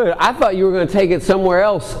 that's good. I thought you were going to take it somewhere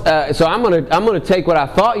else. So I'm going to take what I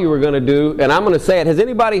thought you were going to do, and I'm going to say it. Has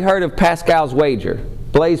anybody heard of Pascal's wager?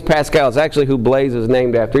 Blaise Pascal is actually who Blaise is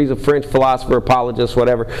named after. He's a French philosopher, apologist,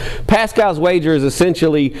 whatever. Pascal's wager is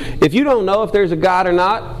essentially, if you don't know if there's a God or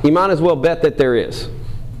not, you might as well bet that there is,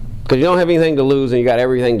 because you don't have anything to lose and you got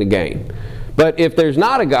everything to gain. But if there's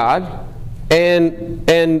not a God, and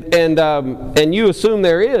you assume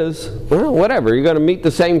there is, well, whatever. You're going to meet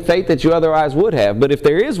the same fate that you otherwise would have. But if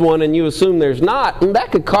there is one and you assume there's not,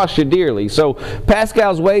 that could cost you dearly. So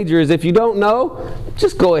Pascal's wager is, if you don't know,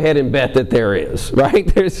 just go ahead and bet that there is, right?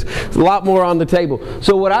 There's a lot more on the table.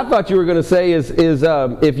 So what I thought you were going to say is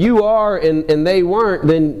if you are and they weren't,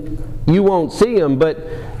 then you won't see them.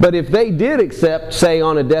 But if they did accept, say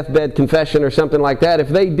on a deathbed confession or something like that, if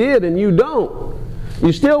they did and you don't,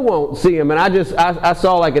 you still won't see them. And I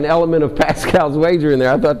saw like an element of Pascal's wager in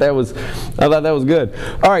there. I thought that was good.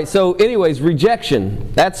 All right. So, anyways,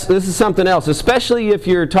 rejection. This is something else, especially if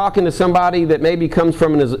you're talking to somebody that maybe comes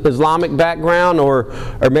from an Islamic background or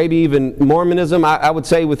maybe even Mormonism. I would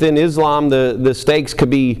say within Islam the stakes could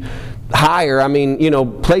be higher. I mean, you know,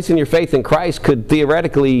 placing your faith in Christ could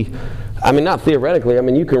theoretically, I mean, not theoretically. I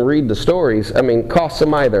mean, you can read the stories. I mean, cost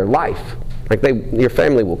somebody their life. Like your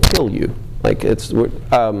family will kill you. Like it's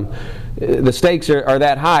the stakes are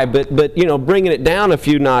that high, but you know, bringing it down a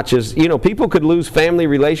few notches, you know, people could lose family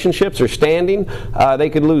relationships or standing. They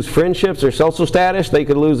could lose friendships or social status. They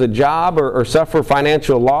could lose a job or suffer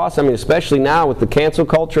financial loss. I mean, especially now with the cancel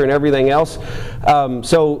culture and everything else.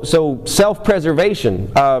 So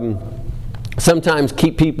self-preservation sometimes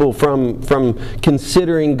keep people from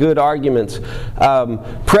considering good arguments.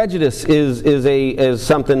 Prejudice is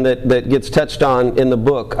something that gets touched on in the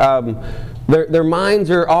book. Their minds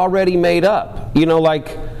are already made up. You know,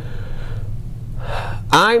 like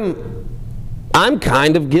I'm I'm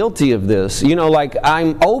kind of guilty of this. You know, like,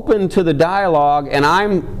 I'm open to the dialogue,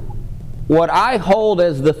 and what I hold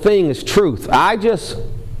as the thing is truth.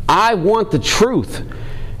 I want the truth.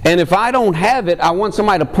 And if I don't have it, I want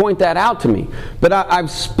somebody to point that out to me. But I've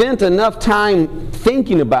spent enough time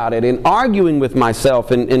thinking about it and arguing with myself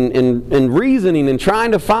and reasoning and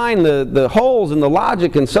trying to find the holes in the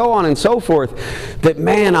logic and so on and so forth that,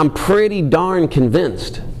 man, I'm pretty darn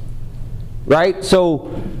convinced. Right?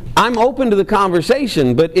 So I'm open to the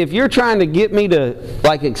conversation, but if you're trying to get me to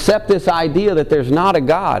like accept this idea that there's not a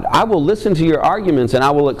God, I will listen to your arguments, and I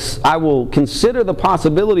will consider the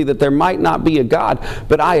possibility that there might not be a God,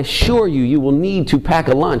 but I assure you, you will need to pack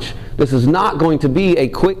a lunch. This is not going to be a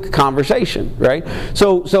quick conversation, right?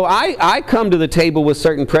 So I come to the table with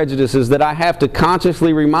certain prejudices that I have to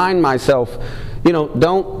consciously remind myself, you know,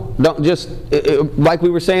 don't just, like we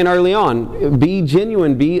were saying early on, be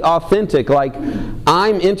genuine, be authentic. Like,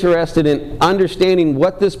 I'm interested in understanding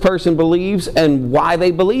what this person believes and why they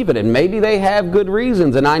believe it. And maybe they have good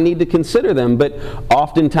reasons and I need to consider them. But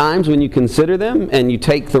oftentimes when you consider them and you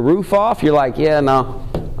take the roof off, you're like, yeah, no,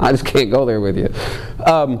 I just can't go there with you.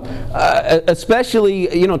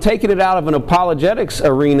 Especially, you know, taking it out of an apologetics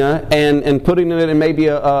arena and putting it in maybe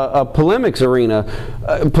a polemics arena.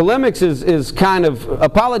 Polemics is kind of,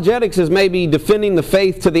 apologetics is maybe defending the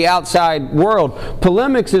faith to the outside world.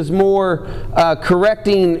 Polemics is more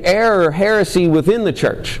correcting error or heresy within the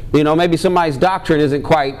church. You know, maybe somebody's doctrine isn't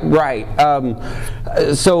quite right.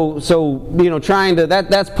 So you know, trying to,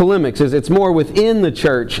 that's polemics. It's more within the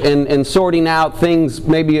church and sorting out things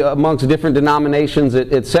maybe amongst different denominations,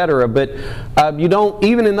 etc. But you don't,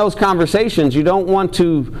 even in those conversations, you don't want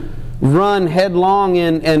to run headlong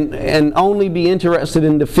and only be interested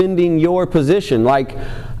in defending your position. Like,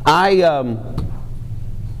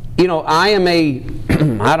 you know, I am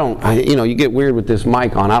you know, you get weird with this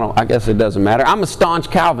mic on. I guess it doesn't matter. I'm a staunch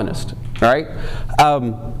Calvinist, right?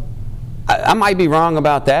 I might be wrong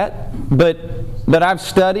about that, but I've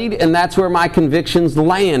studied, and that's where my convictions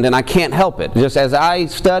land, and I can't help it. Just as I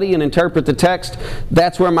study and interpret the text,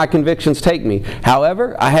 that's where my convictions take me.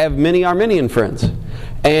 However, I have many Arminian friends,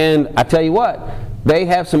 and I tell you what, they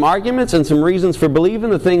have some arguments and some reasons for believing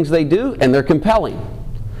the things they do, and they're compelling.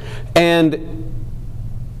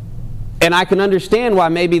 And I can understand why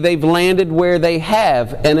maybe they've landed where they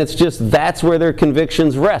have, and it's just that's where their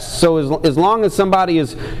convictions rest. So as long as somebody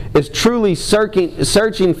is truly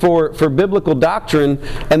searching for biblical doctrine,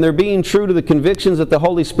 and they're being true to the convictions that the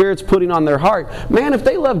Holy Spirit's putting on their heart, man, if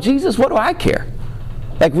they love Jesus, what do I care?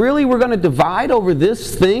 Like, really, we're going to divide over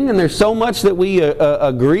this thing, and there's so much that we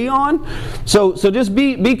agree on? So just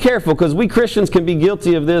be careful, because we Christians can be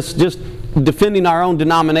guilty of this, just defending our own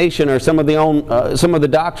denomination or some of the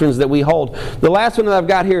doctrines that we hold. The last one that I've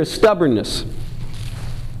got here is stubbornness.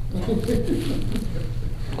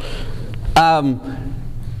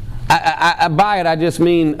 By it, I just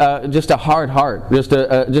mean just a hard heart, just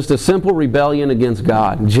a simple rebellion against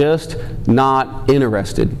God, just not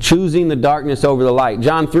interested, choosing the darkness over the light.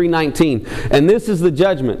 John 3:19, and this is the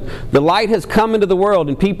judgment. The light has come into the world,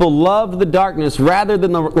 and people loved the darkness rather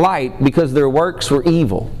than the light because their works were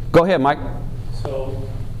evil. Go ahead, Mike. So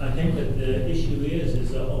I think that the issue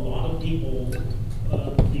is a lot of people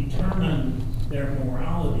determine their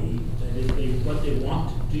morality, that is what they want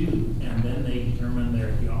to do, and then they determine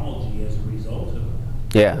their theology as a result of it.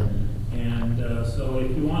 Yeah. And so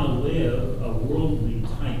if you want to live a worldly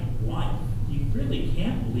type life, you really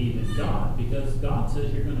can't believe in God, because God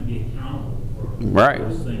says you're going to be accountable for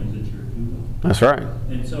those things that you're doing. That's right.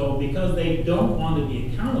 And so because they don't want to be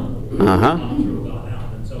accountable, they want to throw God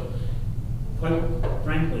out. And so, quite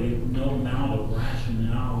frankly, no amount of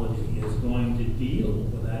rationality is going to deal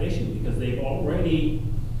with that issue, because they've already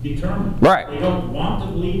determined they don't want to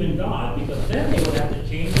believe in God, because then they would have to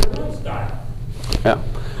change their lifestyle. Yeah.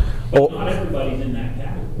 But not everybody's in that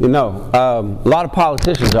category. You know, a lot of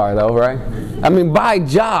politicians are, though, right? I mean, by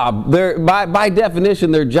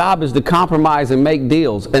definition, their job is to compromise and make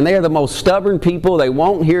deals. And they are the most stubborn people. They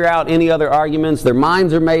won't hear out any other arguments. Their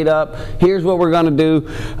minds are made up. Here's what we're going to do.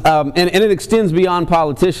 And it extends beyond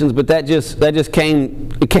politicians, but that just came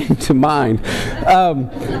to mind.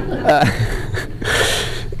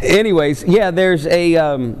 Anyways, yeah, there's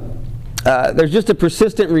just a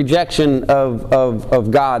persistent rejection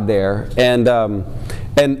of God there, and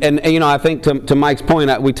you know, I think to Mike's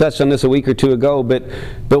point, we touched on this a week or two ago, but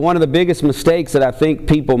one of the biggest mistakes that I think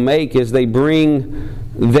people make is they bring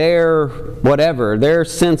their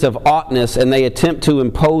sense of oughtness, and they attempt to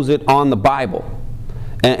impose it on the Bible.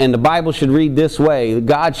 And the Bible should read this way.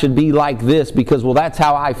 God should be like this because, well, that's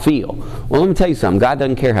how I feel. Well, let me tell you something. God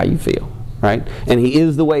doesn't care how you feel. right? And He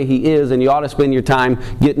is the way He is, and you ought to spend your time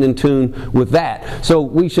getting in tune with that. So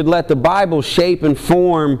we should let the Bible shape and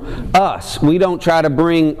form us. We don't try to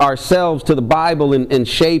bring ourselves to the Bible and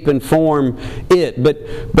shape and form it.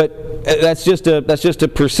 But that's just a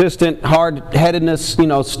persistent hard-headedness,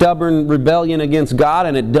 stubborn rebellion against God,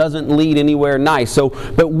 and it doesn't lead anywhere nice.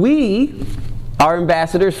 But we are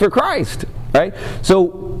ambassadors for Christ, right?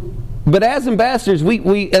 But as ambassadors,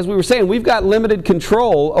 we as we were saying, we've got limited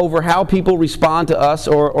control over how people respond to us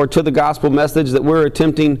or to the gospel message that we're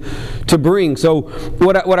attempting to bring. So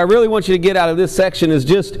what I really want you to get out of this section is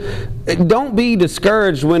just don't be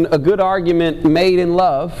discouraged when a good argument made in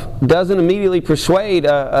love doesn't immediately persuade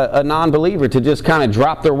a non-believer to just kind of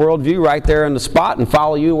drop their worldview right there on the spot and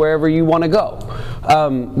follow you wherever you want to go.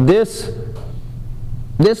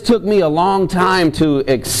 This took me a long time to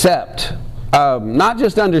accept. Not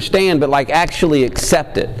just understand, but like actually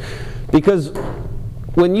accept it. Because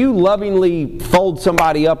when you lovingly fold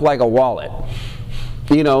somebody up like a wallet,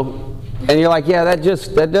 and you're like, yeah,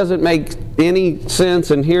 that doesn't make any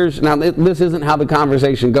sense, and now this isn't how the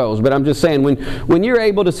conversation goes, but I'm just saying, when you're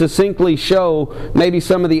able to succinctly show maybe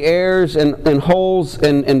some of the errors and holes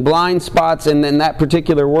and blind spots in that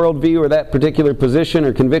particular worldview or that particular position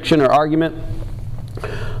or conviction or argument,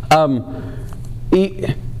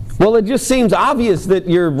 well, it just seems obvious that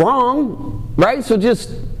you're wrong, right? So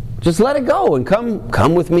just let it go and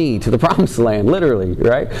come with me to the promised land, literally,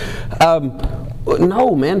 right?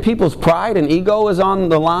 No, man, people's pride and ego is on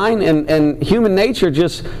the line, and human nature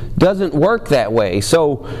just doesn't work that way.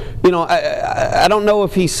 So, I don't know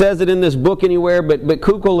if he says it in this book anywhere, but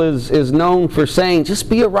Kukul is known for saying, just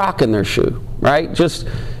be a rock in their shoe, right? Just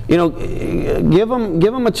give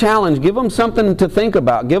them a challenge, give them something to think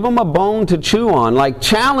about, give them a bone to chew on, like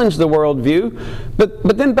challenge the worldview,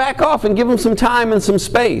 but then back off and give them some time and some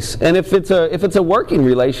space. And if it's a working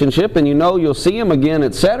relationship and you'll see them again,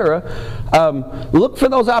 etc., look for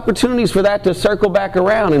those opportunities for that to circle back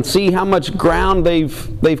around and see how much ground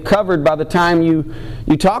they've covered by the time you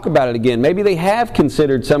talk about it again. Maybe they have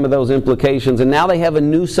considered some of those implications and now they have a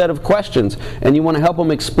new set of questions and you want to help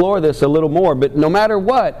them explore this a little more. But no matter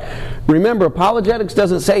what, remember, apologetics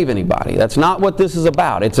doesn't save anybody. That's not what this is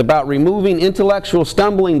about. It's about removing intellectual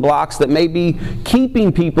stumbling blocks that may be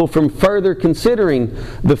keeping people from further considering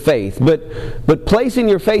the faith. But placing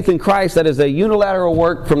your faith in Christ, that is a unilateral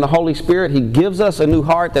work from the Holy Spirit. He gives us a new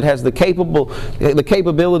heart that has the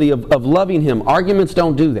capability of loving Him. Arguments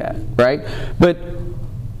don't do that, right?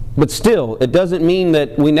 But still, it doesn't mean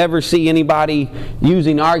that we never see anybody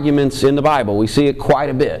using arguments in the Bible. We see it quite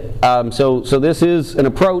a bit. So this is an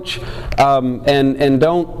approach, and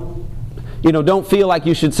don't feel like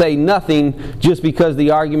you should say nothing just because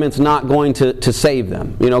the argument's not going to save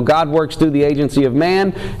them. God works through the agency of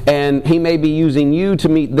man, and He may be using you to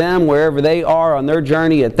meet them wherever they are on their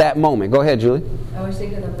journey at that moment. Go ahead, Julie. I was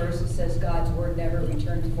thinking the verse that says God's word never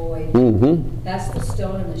returns void. Mm-hmm. That's the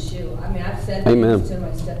stone in the shoe. I mean, I've said Amen. things to my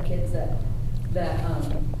stepkids that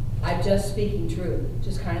I'm just speaking truth,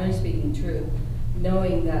 just kindly speaking truth,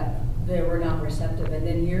 knowing that they were not receptive, and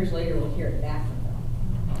then years later we'll hear it back from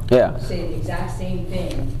them. Yeah. Say the exact same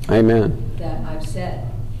thing. Amen. That I've said.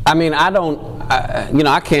 I mean,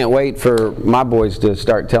 I can't wait for my boys to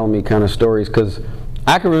start telling me kind of stories, because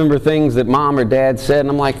I can remember things that mom or dad said, and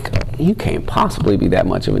I'm like, you can't possibly be that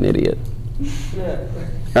much of an idiot.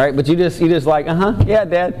 All right, but you just like, yeah,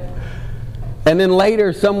 Dad. And then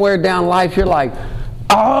later, somewhere down life, you're like,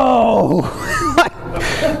 oh,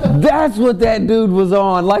 that's what that dude was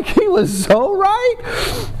on. Like, he was so right.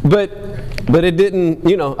 But it didn't,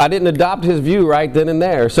 I didn't adopt his view right then and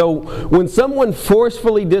there. So when someone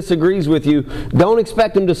forcefully disagrees with you, don't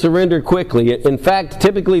expect them to surrender quickly. In fact,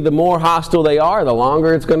 typically the more hostile they are, the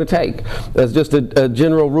longer it's going to take. That's just a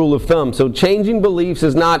general rule of thumb. So changing beliefs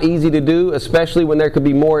is not easy to do, especially when there could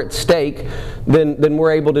be more at stake than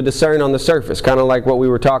we're able to discern on the surface. Kind of like what we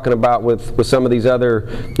were talking about with some of these other,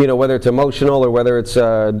 whether it's emotional or whether it's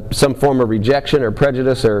some form of rejection or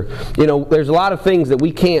prejudice, or, there's a lot of things that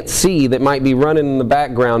we can't see that might be running in the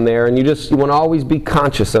background there, and you want to always be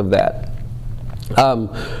conscious of that.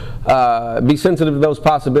 Be sensitive to those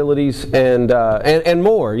possibilities and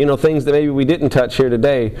more, things that maybe we didn't touch here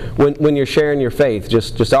today when you're sharing your faith.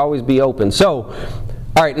 Just always be open. So,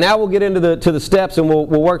 all right, now we'll get into the steps, and we'll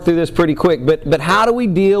work through this pretty quick. But how do we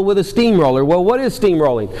deal with a steamroller? Well, what is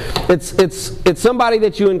steamrolling? It's somebody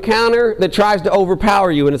that you encounter that tries to overpower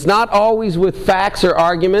you, and it's not always with facts or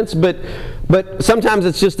arguments, but sometimes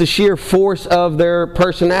it's just the sheer force of their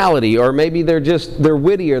personality, or maybe they're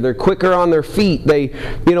wittier, they're quicker on their feet,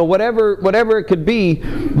 whatever it could be.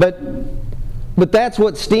 But But that's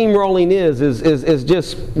what steamrolling is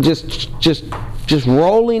just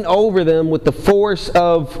rolling over them with the force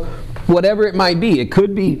of whatever it might be. It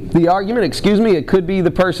could be the argument, it could be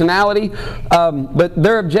the personality, but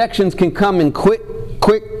their objections can come in quick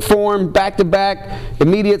form, back to back,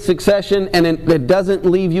 immediate succession, and it doesn't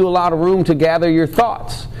leave you a lot of room to gather your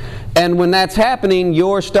thoughts. And when that's happening,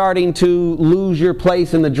 you're starting to lose your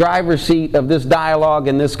place in the driver's seat of this dialogue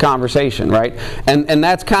and this conversation, right? And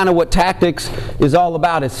that's kind of what tactics is all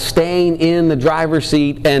about, is staying in the driver's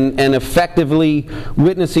seat and effectively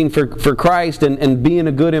witnessing for Christ and being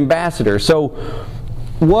a good ambassador. So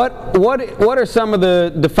what are some of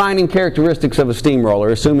the defining characteristics of a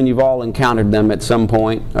steamroller, assuming you've all encountered them at some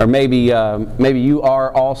point? Or maybe you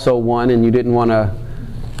are also one and you didn't want to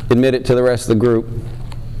admit it to the rest of the group.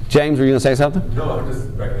 James, were you going to say something? No, I'm just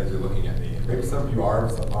recognizing you're looking at me. Maybe some of you are,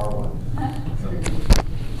 some are one.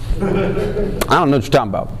 I don't know what you're talking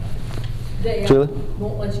about. They Julie?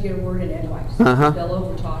 won't let you get a word in edgewise. Uh-huh. They'll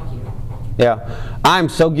overtalk you. Yeah. I'm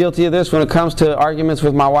so guilty of this when it comes to arguments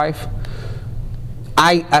with my wife.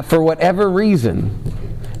 I for whatever reason,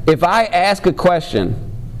 if I ask a question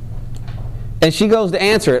and she goes to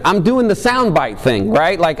answer it, I'm doing the soundbite thing,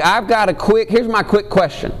 right? Like, I've got here's my quick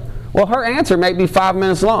question. Well, her answer may be 5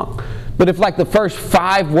 minutes long. But if like the first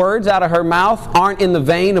 5 words out of her mouth aren't in the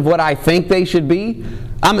vein of what I think they should be,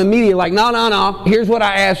 I'm immediately like, no, here's what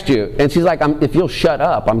I asked you. And she's like, if you'll shut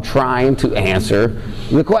up, I'm trying to answer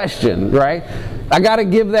the question, right? I got to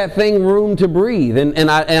give that thing room to breathe. And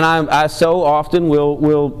I so often will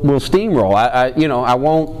steamroll. I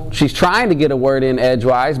won't, she's trying to get a word in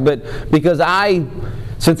edgewise, but because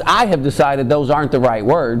since I have decided those aren't the right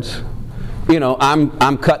words,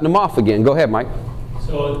 I'm cutting them off again. Go ahead, Mike.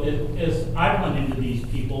 So as I run into these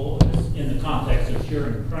people in the context of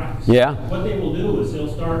sharing Christ, yeah, what they will do is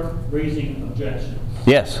they'll start raising objections.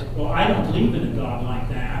 Yes. Well, I don't believe in a God like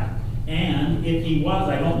that, and if he was,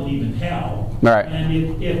 I don't believe in hell. Right.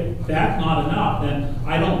 And if that's not enough, then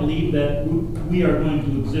I don't believe that we are going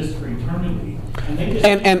to exist for eternity.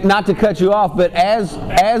 And not to cut you off, but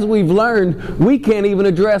as we've learned, we can't even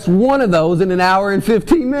address one of those in an hour and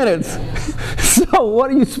 15 minutes. So what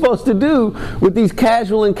are you supposed to do with these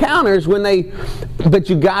casual encounters but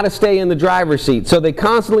you got to stay in the driver's seat. So they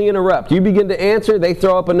constantly interrupt. You begin to answer, they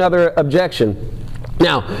throw up another objection.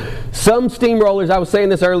 Now, some steamrollers, I was saying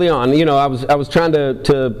this early on, I was trying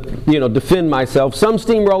to defend myself. Some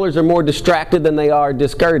steamrollers are more distracted than they are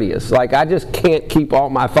discourteous. Like, I just can't keep all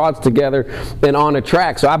my thoughts together and on a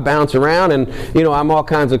track. So I bounce around and, I'm all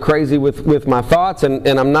kinds of crazy with my thoughts and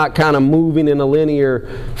I'm not kind of moving in a linear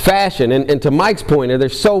fashion. And to Mike's point,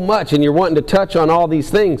 there's so much and you're wanting to touch on all these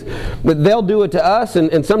things. But they'll do it to us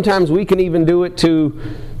and sometimes we can even do it to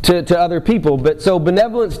other people. But so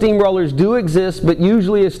benevolent steamrollers do exist, but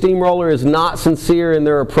usually a steamroller is not sincere in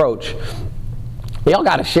their approach. Y'all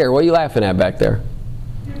got to share. What are you laughing at back there?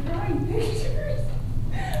 You're drawing pictures.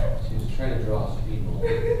 She was trying to draw a speed ball.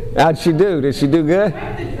 How'd she do? Did she do good?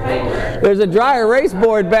 There's a dry erase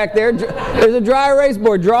board back there. There's a dry erase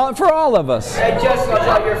board. Draw it for all of us. Hey, Jess, I'll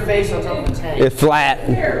draw your face on top of the tank. It's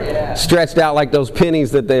flat, stretched out like those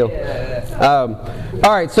pennies that they'll.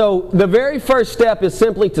 All right, so the very first step is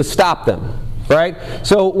simply to stop them. Right?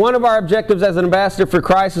 So one of our objectives as an ambassador for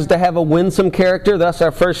Christ is to have a winsome character. Thus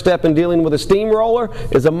our first step in dealing with a steamroller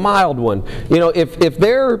is a mild one. If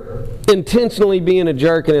they're intentionally being a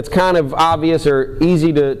jerk and it's kind of obvious or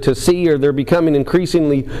easy to see, or they're becoming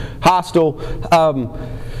increasingly hostile, don't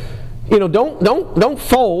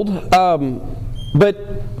fold,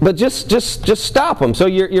 but just stop them. So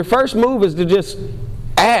your first move is to just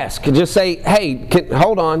ask, just say, hey,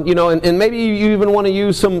 hold on, and maybe you even want to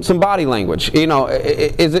use some body language.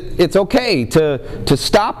 It's okay to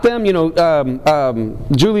stop them.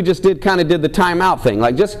 Julie just did the timeout thing,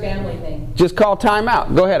 like just Family thing. Just call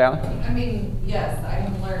timeout. Go ahead, Allie. I mean, yes, I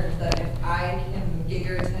have learned that if I can get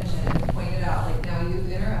your attention and point it out, like, now you've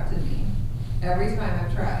interrupted me every time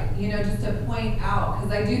I've tried, just to point out,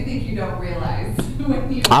 because I do think you don't realize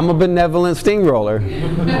when you. I'm a benevolent steamroller.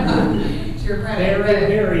 You're credit. Very,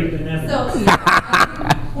 very benevolent. So,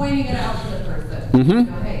 I'm pointing it out to the person.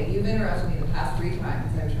 Mm-hmm. Hey, you've interrupted me the past 3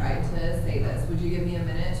 times. I've tried to say this. Would you give me a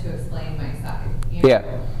minute to explain my side? Yeah.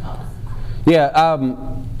 Helps. Yeah,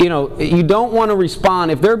 you don't want to respond.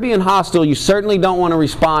 If they're being hostile, you certainly don't want to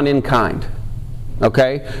respond in kind.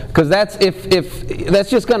 Okay? Because that's if that's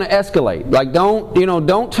just going to escalate. Like,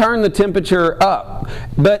 don't turn the temperature up.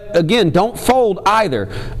 But again, don't fold either.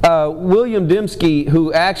 William Dembski,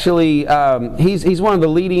 who actually he's one of the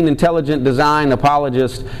leading intelligent design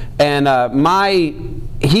apologists, and my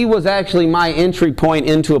he was actually my entry point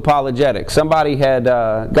into apologetics. Somebody had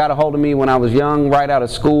got a hold of me when I was young, right out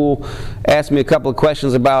of school, asked me a couple of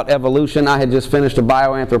questions about evolution. I had just finished a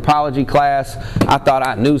bioanthropology class. I thought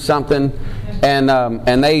I knew something,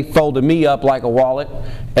 and they folded me up like a wallet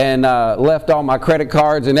and left all my credit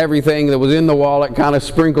cards and everything that was in the wallet kind of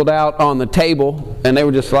sprinkled out on the table, and they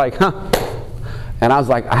were just like, huh. And I was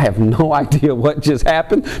like, I have no idea what just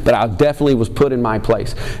happened, but I definitely was put in my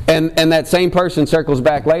place. And that same person circles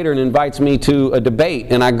back later and invites me to a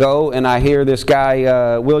debate. And I go and I hear this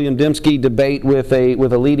guy, William Dembski, debate with a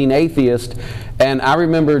leading atheist. And I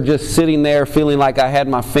remember just sitting there feeling like I had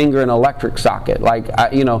my finger in an electric socket. Like,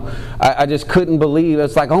 I just couldn't believe.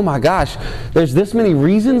 It's like, oh my gosh, there's this many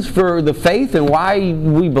reasons for the faith and why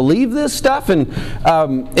we believe this stuff. And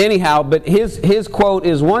anyhow, but his quote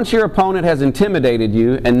is, once your opponent has intimidated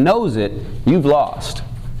you and knows it, you've lost.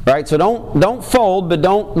 Right? So don't fold, but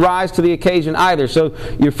don't rise to the occasion either. So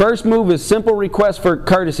your first move is simple request for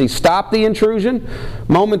courtesy. Stop the intrusion,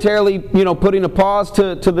 momentarily, putting a pause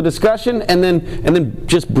to the discussion, and then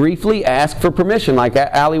just briefly ask for permission, like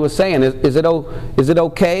Ali was saying. Is it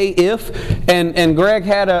okay if? And Greg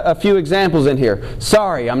had a few examples in here.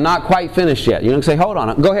 Sorry, I'm not quite finished yet. You say, hold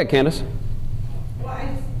on. Go ahead, Candace. Well,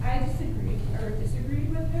 I disagreed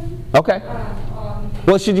with him. Okay.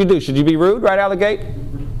 What should you do? Should you be rude right out of the gate?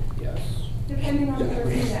 Depending on the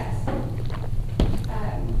person, yes.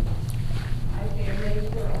 My family,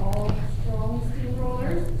 we're all strong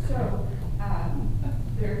steamrollers, so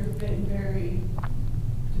there's been very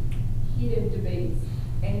heated debates,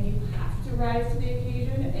 and you have to rise to the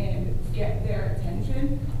occasion and get their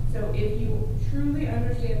attention. So if you truly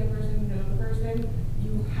understand the person, know the person,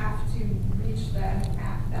 you have to reach them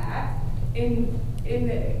at that. In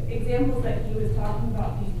the examples that he was talking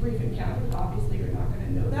about, these brief encounters, obviously you're not going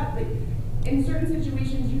to know that, but in certain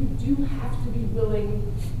situations, you do have to be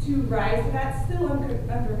willing to rise to that, still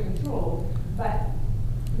under control. But,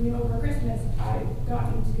 over Christmas, I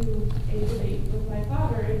got into a debate with my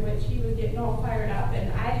father in which he was getting all fired up,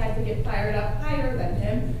 and I had to get fired up higher than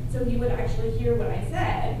him so he would actually hear what I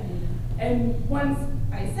said. And once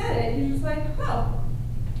I said it, he was just like, oh,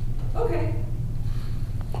 okay.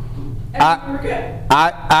 And we're good.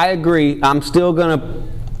 I agree. I'm still going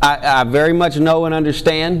to... I very much know and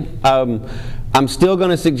understand. I'm still going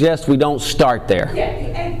to suggest we don't start there. Yeah,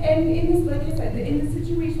 and in this, like I said, in the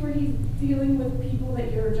situation where he's dealing with people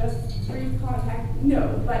that you're just brief contact,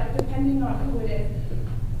 no. But depending on who it is,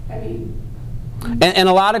 I mean. And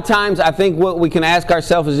a lot of times, I think what we can ask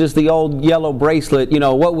ourselves is just the old yellow bracelet.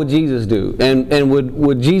 What would Jesus do? And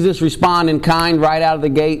would Jesus respond in kind right out of the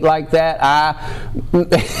gate like that?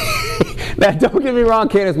 Now, don't get me wrong,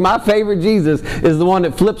 Candace. My favorite Jesus is the one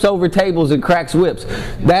that flips over tables and cracks whips.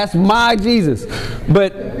 That's my Jesus.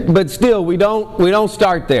 But still, we don't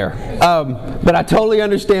start there. But I totally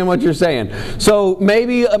understand what you're saying. So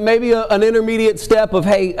maybe an intermediate step of,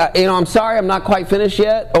 hey, I'm sorry, I'm not quite finished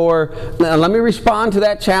yet, or let me respond to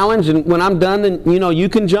that challenge, and when I'm done, then you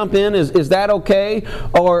can jump in. Is that okay?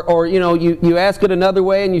 Or you ask it another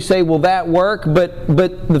way and you say, will that work? But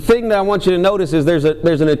the thing that I want you to notice is there's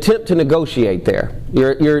an attempt to negotiate there.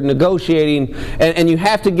 You're negotiating, and you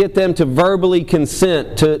have to get them to verbally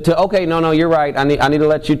consent to okay, no, you're right. I need to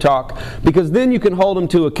let you talk, because then you can hold them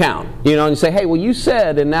to account. And say, hey, well, you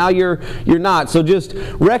said, and now you're not. So just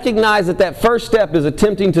recognize that first step is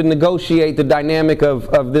attempting to negotiate the dynamic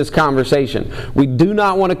of this conversation. We do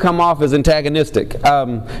not want to come off as antagonistic,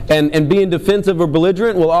 and being defensive or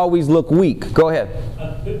belligerent will always look weak. Go ahead.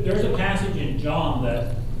 There's a passage in John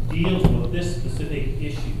that deals with this specific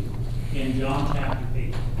issue in John chapter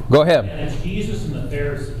 8. Go ahead. And it's Jesus and the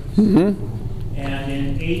Pharisees. Mm-hmm. And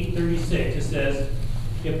in 8:36 it says,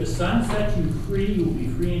 if the Son sets you free, you will be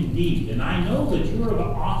free indeed. And I know that you are the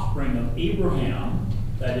offspring of Abraham,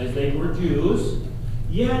 that is, they were Jews,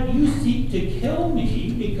 yet you seek to kill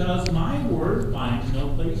me because my word finds no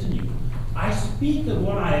place in you. I speak of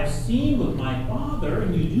what I have seen with my Father,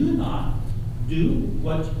 and you do not do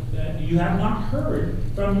what you have not heard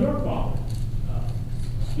from your Father.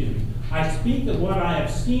 I speak of what I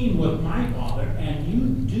have seen with my Father, and you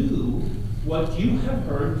do what you have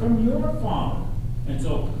heard from your Father. And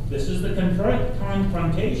so this is the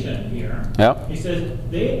confrontation here. Yep. He says,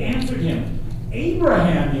 they answered him,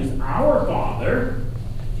 Abraham is our father.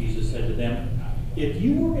 Jesus said to them, if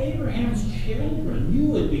you were Abraham's children, you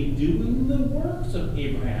would be doing the works of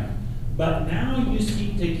Abraham. But now you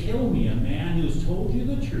seek to kill me, a man who's told you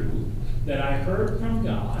the truth that I heard from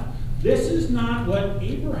God. This is not what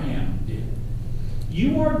Abraham did.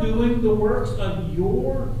 You are doing the works of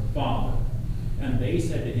your father. And they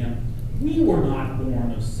said to him, we were not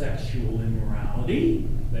born of sexual immorality.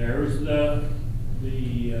 There's the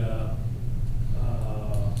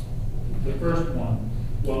first one.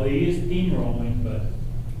 Well, he is steamrolling, but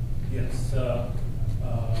it's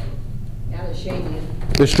Now they're shaming.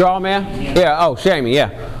 The straw man? Yeah. Oh, shaming.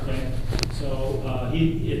 Yeah. okay. So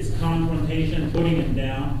it's confrontation, putting him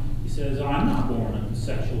down. He says, "I'm not born of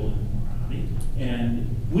sexual immorality,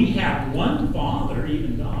 and we have one Father,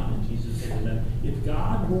 even God." And Jesus said to them, "If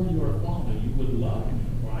God were your Father, you would love me,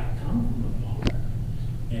 for I come from the Father,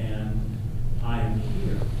 and I am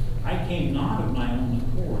here. I came not of my own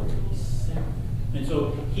accord, but He sent me." And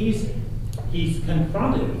so he's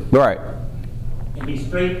confronted. Right. And he's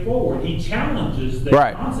straightforward. He challenges the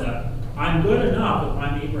Right. concept. I'm good enough if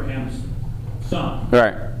I'm Abraham's son.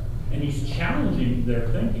 Right. And he's challenging their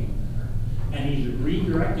thinking there. And he's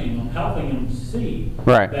redirecting them, helping them see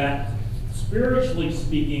Right. that spiritually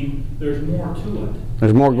speaking, there's more to it.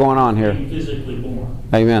 There's more going on here. Being physically born.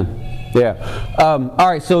 Amen. Yeah. All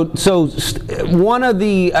right. So one of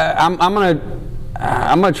the I'm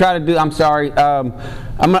gonna try to do. I'm sorry.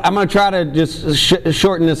 I'm gonna try to just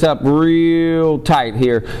shorten this up real tight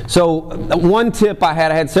here. So one tip I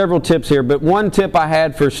had several tips here, but one tip I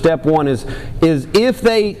had for step one is if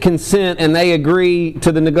they consent and they agree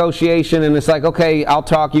to the negotiation and it's like, okay, I'll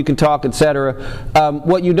talk, you can talk, etc.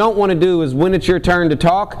 What you don't want to do is when it's your turn to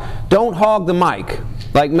talk, don't hog the mic.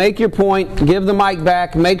 Like, make your point, give the mic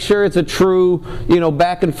back, make sure it's a true,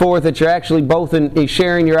 back and forth, that you're actually both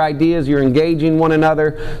sharing your ideas, you're engaging one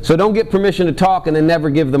another. So don't get permission to talk and then never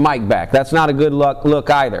give the mic back. That's not a good look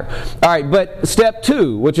either. All right, but step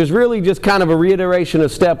two, which is really just kind of a reiteration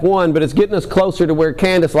of step one, but it's getting us closer to where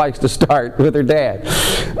Candace likes to start with her dad,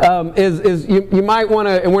 is you might want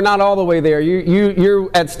to, and we're not all the way there, you're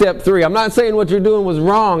at step three. I'm not saying what you're doing was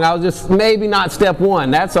wrong, I was just maybe not step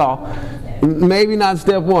one, that's all. Maybe not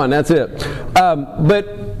step one, that's it.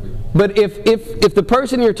 But if the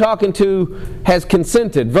person you're talking to has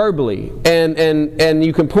consented verbally and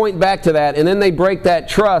you can point back to that and then they break that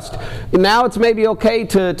trust, now it's maybe okay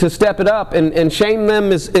to step it up and shame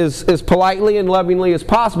them as politely and lovingly as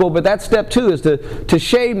possible, but that's step two, is to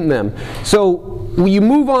shame them. So you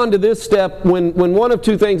move on to this step when one of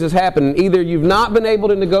two things has happened. Either you've not been able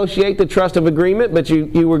to negotiate the trust of agreement, but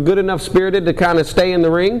you were good enough spirited to kind of stay in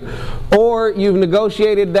the ring, or you've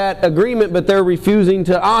negotiated that agreement but they're refusing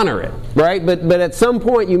to honor it, right? But at some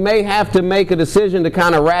point you may have to make a decision to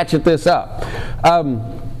kind of ratchet this up.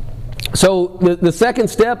 So the second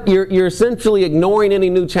step, you're essentially ignoring any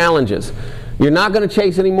new challenges. You're not going to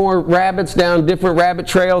chase any more rabbits down different rabbit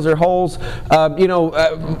trails or holes.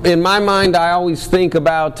 In my mind, I always think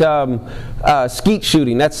about skeet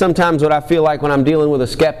shooting. That's sometimes what I feel like when I'm dealing with a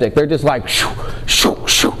skeptic. They're just like, shoo, shoo,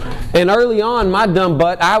 shoo. And early on, my dumb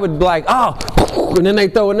butt, I would be like, oh, and then they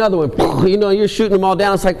throw another one. You're shooting them all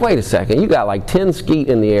down. It's like, wait a second, you got like 10 skeet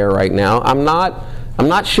in the air right now. I'm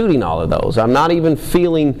not shooting all of those. I'm not even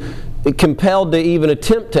feeling compelled to even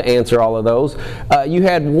attempt to answer all of those. You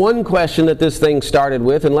had one question that this thing started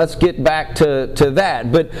with, and let's get back to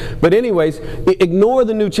that. But anyways, ignore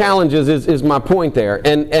the new challenges is my point there,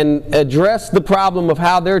 and address the problem of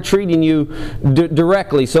how they're treating you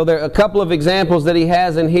directly. So there are a couple of examples that he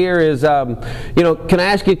has in here is, can I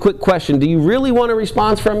ask you a quick question? Do you really want a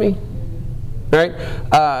response from me? Right?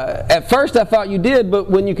 At first I thought you did, but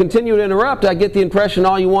when you continue to interrupt, I get the impression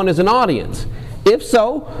all you want is an audience. If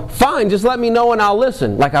so, fine, just let me know and I'll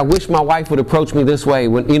listen. Like, I wish my wife would approach me this way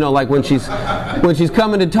when, like when she's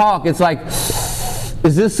coming to talk. It's like,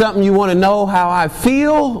 is this something you want to know how I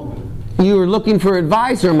feel? You were looking for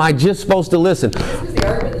advice, or am I just supposed to listen? This was the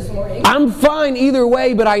argument this morning. I'm fine either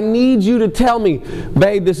way, but I need you to tell me,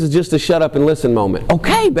 babe, this is just a shut up and listen moment.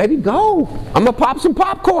 Okay, baby, go. I'm gonna pop some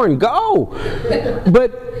popcorn, go.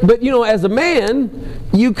 But as a man,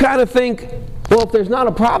 you kind of think, well, if there's not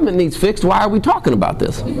a problem that needs fixed, why are we talking about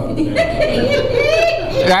this?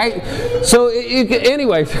 Right? So,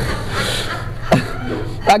 anyways,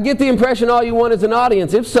 I get the impression all you want is an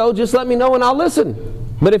audience. If so, just let me know and I'll listen.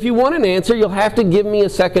 But if you want an answer, you'll have to give me a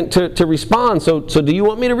second to respond. So do you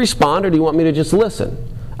want me to respond, or do you want me to just listen?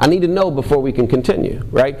 I need to know before we can continue,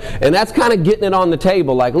 right? And that's kind of getting it on the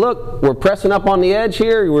table. Like, look, we're pressing up on the edge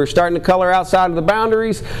here. We're starting to color outside of the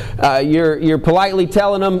boundaries. You're politely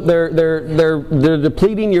telling them they're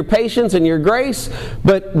depleting your patience and your grace,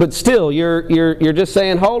 but still you're just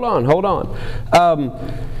saying, hold on.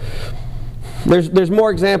 There's more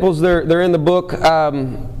examples. They're in the book.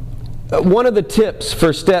 One of the tips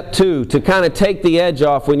for step two to kind of take the edge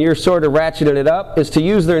off when you're sort of ratcheting it up is to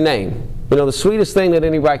use their name. The sweetest thing that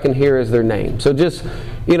anybody can hear is their name. So just,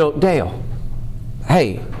 Dale.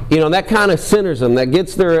 hey, you know, that kind of centers them, that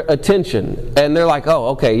gets their attention, and they're like, oh,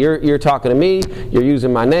 okay, you're talking to me, you're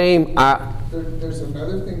using my name. There's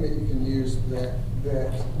another thing that you can use that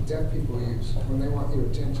deaf people use when they want your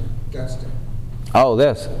attention. Dusting. Oh,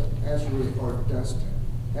 this. That's really, or dusting.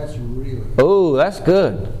 That's really. Oh, that's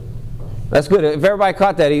good. That's good. If everybody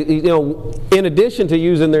caught that, you know, in addition to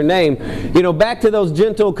using their name, you know, back to those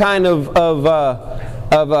gentle kind of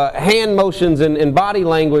hand motions and body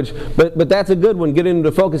language, but that's a good one. Get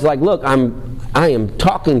into focus. Like, look, I am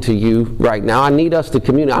talking to you right now. I need us to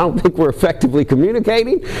communicate. I don't think we're effectively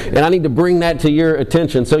communicating, and I need to bring that to your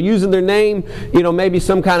attention. So using their name, you know, maybe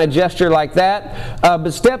some kind of gesture like that.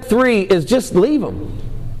 But step 3 is just leave them.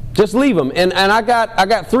 Just leave them. And I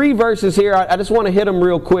got 3 verses here. I just want to hit them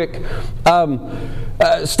real quick.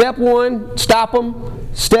 Step 1, stop them.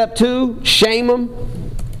 Step 2, shame them.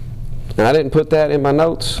 And I didn't put that in my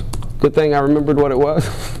notes. Good thing I remembered what it was.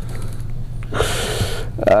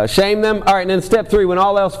 Shame them. All right, and then step 3, when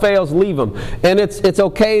all else fails, leave them. And it's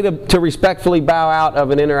okay to respectfully bow out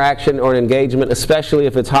of an interaction or an engagement, especially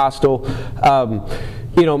if it's hostile.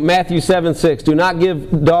 You know, Matthew 7:6, do not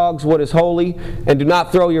give dogs what is holy, and do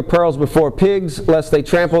not throw your pearls before pigs, lest they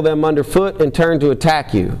trample them underfoot and turn to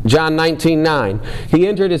attack you. John 19:9, he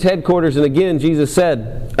entered his headquarters, and again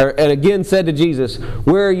said to Jesus,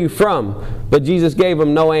 where are you from? But Jesus gave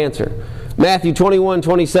him no answer. Matthew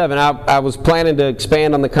 21:27, I was planning to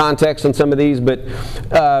expand on the context on some of these, but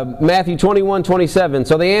Matthew 21:27,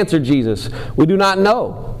 so they answered Jesus, we do not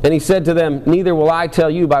know. And he said to them, neither will I tell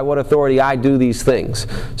you by what authority I do these things.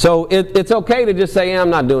 So it's okay to just say, I'm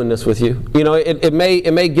not doing this with you. You know, it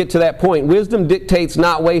may get to that point. Wisdom dictates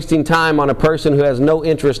not wasting time on a person who has no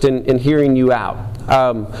interest in hearing you out.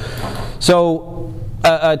 So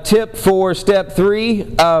a tip for step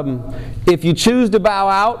 3, if you choose to bow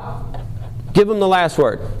out, give them the last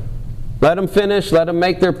word. Let them finish. Let them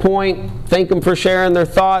make their point. Thank them for sharing their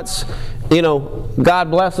thoughts. You know, God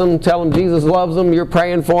bless them. Tell them Jesus loves them. You're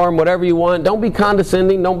praying for them. Whatever you want. Don't be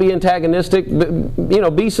condescending. Don't be antagonistic. You know,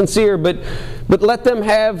 be sincere. But let them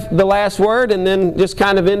have the last word, and then just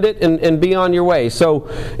kind of end it and be on your way. So,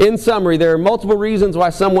 in summary, there are multiple reasons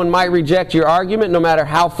why someone might reject your argument, no matter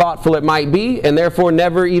how thoughtful it might be, and therefore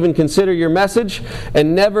never even consider your message,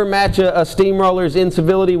 and never match a steamroller's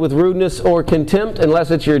incivility with rudeness or contempt unless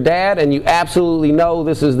it's your dad and you absolutely know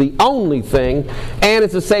this is the only thing, and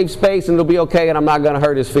it's a safe space and it'll be okay and I'm not going to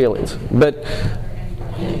hurt his feelings. But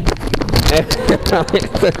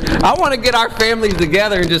I want to get our families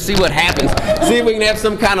together and just see what happens. See if we can have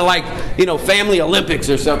some kind of, like, you know, family Olympics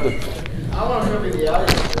or something. I want to be the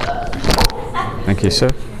audience for that. Thank you, sir.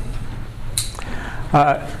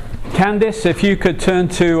 Candice, if you could turn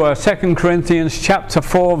to 2 Corinthians chapter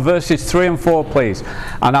 4, verses 3 and 4, please.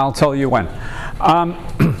 And I'll tell you when.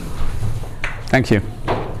 Thank you.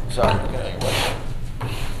 Sorry.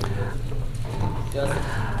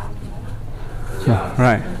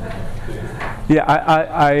 Right. Yeah,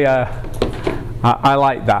 I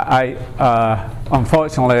like that.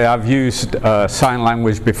 Unfortunately, I've used sign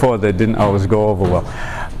language before that didn't always go over well.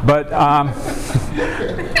 But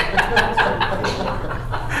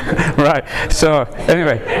right. So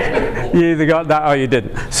anyway, you either got that or you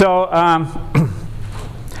didn't. So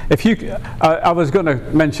if you, I was going to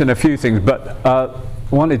mention a few things, but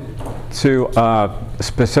wanted to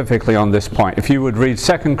specifically on this point. If you would read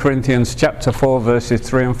 2 Corinthians chapter 4, verses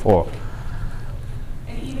 3 and 4.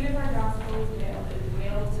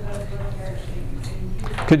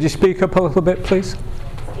 Could you speak up a little bit, please?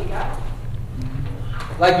 Speak up.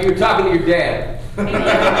 Like you were talking to your dad.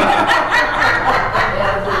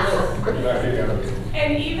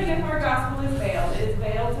 And even if our gospel is veiled, it is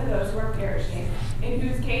veiled to those who are perishing, in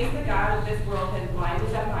whose case the God of this world has blinded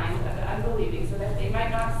the minds of the unbelieving, so that they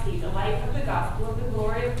might not see the light of the gospel of the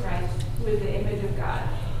glory of Christ, who is the image of God.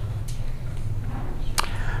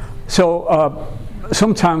 So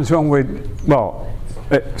sometimes when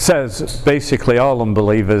it says basically all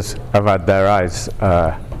unbelievers have had their eyes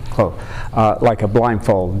closed, like a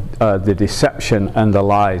blindfold, the deception and the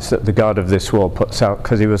lies that the God of this world puts out,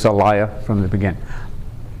 because he was a liar from the beginning.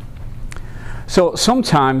 So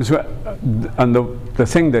sometimes, and the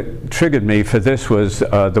thing that triggered me for this was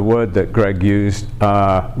the word that Greg used,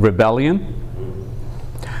 rebellion.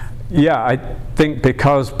 Yeah, I think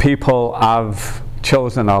because people have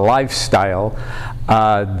chosen a lifestyle,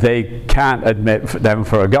 they can't admit them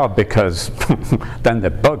for a God, because then they're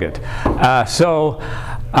buggered.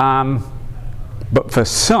 But for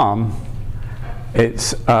some,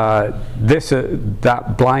 it's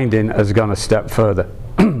that blinding has gone a step further.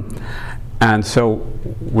 And so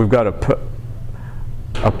we've got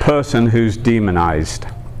a person who's demonized.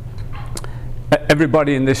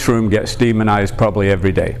 everybody in this room gets demonized probably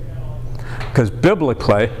every day. Because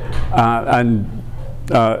biblically, about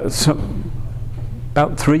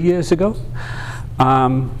 3 years ago,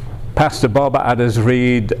 Pastor Bob had us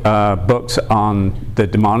read books on the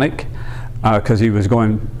demonic, because he was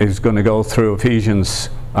going to go through Ephesians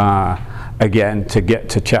again to get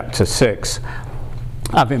to chapter 6.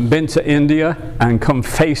 Having been to India and come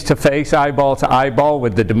face to face, eyeball to eyeball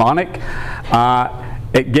with the demonic,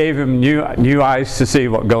 it gave him new eyes to see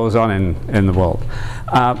what goes on in the world.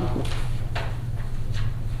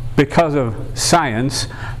 Because of science,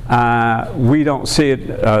 we don't see it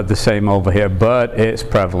the same over here, but it's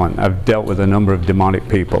prevalent. I've dealt with a number of demonic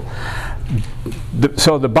people.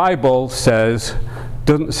 So the Bible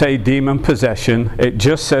doesn't say demon possession, it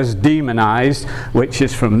just says demonized, which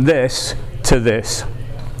is from this to this.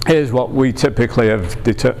 Here's what we typically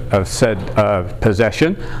have said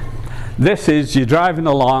possession. This is you're driving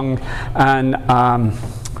along and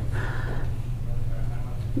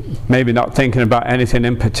maybe not thinking about anything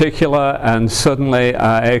in particular, and suddenly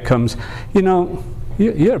here comes, you know,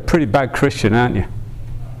 you're a pretty bad Christian, aren't you?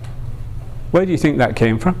 Where do you think that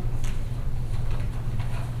came from?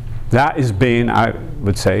 That is being, I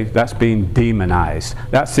would say, that's being demonized.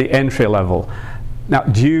 That's the entry level. Now,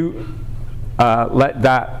 do you let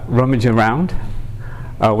that rummage around?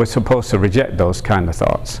 We're supposed to reject those kind of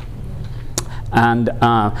thoughts. And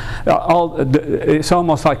it's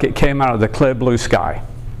almost like it came out of the clear blue sky,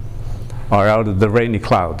 or out of the rainy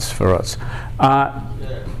clouds for us.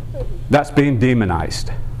 That's being demonized.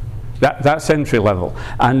 That's entry level.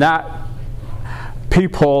 And that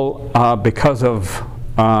people, because of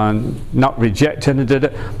not rejecting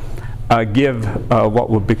it, give what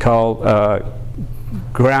would be called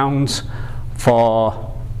grounds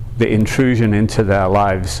for the intrusion into their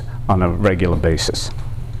lives on a regular basis.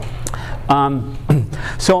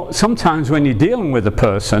 So sometimes when you're dealing with a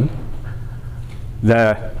person,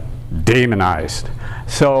 they're demonized.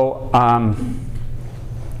 So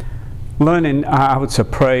learning how to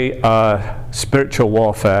pray spiritual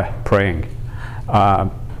warfare praying,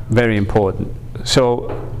 very important. So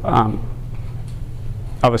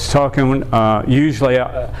I was talking, usually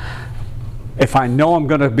if I know I'm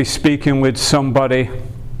going to be speaking with somebody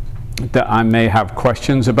that I may have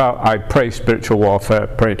questions about, I pray spiritual warfare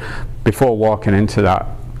pray before walking into that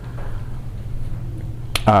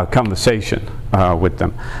conversation with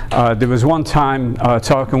them. There was one time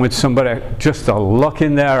talking with somebody, just a look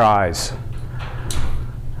in their eyes,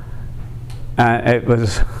 and it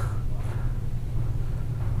was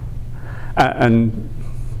and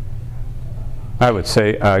I would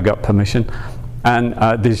say I got permission, and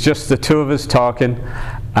there's just the two of us talking.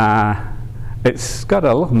 It's got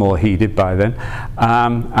a little more heated by then,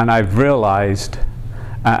 and I've realized,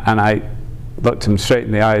 and I looked him straight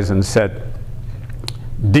in the eyes and said,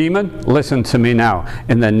 "Demon, listen to me now.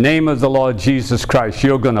 In the name of the Lord Jesus Christ,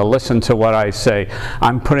 you're going to listen to what I say.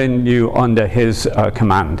 I'm putting you under his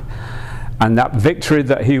command." And that victory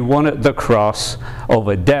that he won at the cross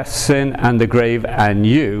over death, sin, and the grave, and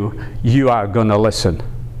you are going to listen.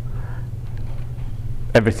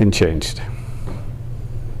 Everything changed.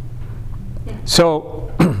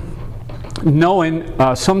 So, knowing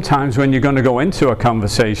sometimes when you're going to go into a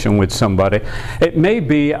conversation with somebody, it may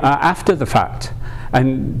be after the fact,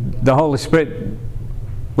 and the Holy Spirit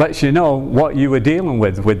lets you know what you were dealing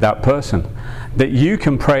with that person, that you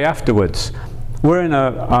can pray afterwards. We're in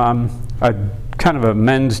a kind of a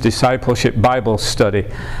men's discipleship Bible study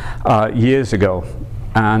years ago,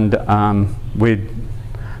 and we'd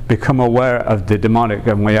become aware of the demonic,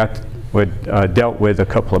 and we'd dealt with a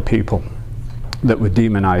couple of people that were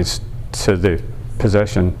demonized to the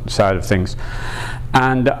possession side of things.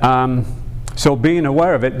 And so being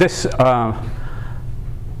aware of it, this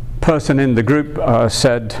person in the group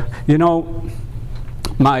said, you know,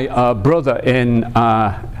 my brother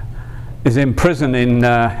is in prison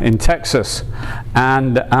in Texas,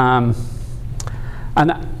 and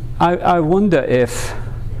I wonder if,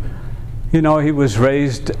 you know, he was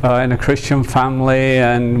raised in a Christian family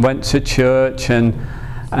and went to church, and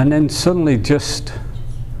then suddenly just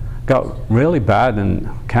got really bad and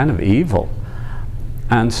kind of evil.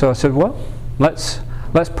 And so I said, well, let's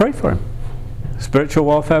pray for him. Spiritual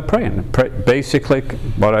warfare praying. Basically,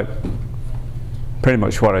 pretty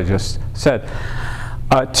much what I just said.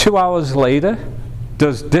 2 hours later,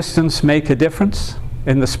 does distance make a difference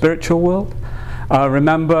in the spiritual world?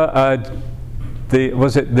 Remember,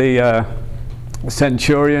 the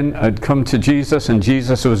centurion had come to Jesus, and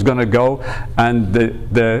Jesus was going to go, and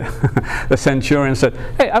the centurion said,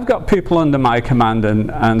 hey, I've got people under my command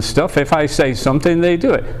and stuff. If I say something, they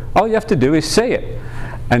do it. All you have to do is say it.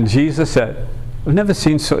 And Jesus said, I've never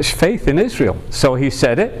seen such faith in Israel. So he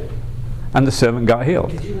said it, and the servant got healed.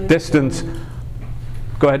 Distance.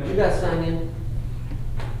 Go ahead. Did you guys sign in?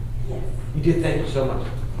 Yes. You did, thank you so much.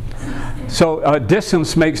 So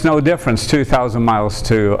distance makes no difference, 2,000 miles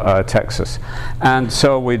to Texas. And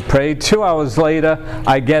so we'd prayed. 2 hours later,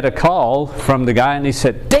 I get a call from the guy, and he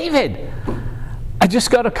said, David, I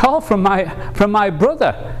just got a call from my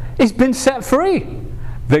brother. He's been set free.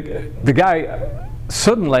 The guy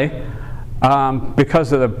suddenly,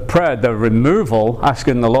 because of the prayer, the removal,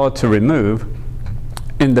 asking the Lord to remove,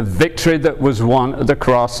 in the victory that was won at the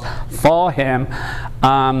cross for him,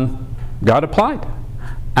 God applied.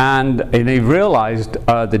 And he realized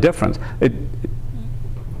the difference.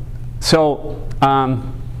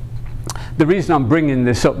 The reason I'm bringing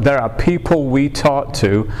this up, there are people we talk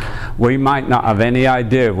to, we might not have any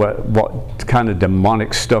idea what kind of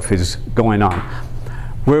demonic stuff is going on.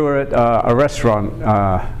 We were at a restaurant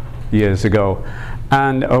years ago,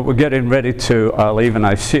 and we're getting ready to leave, and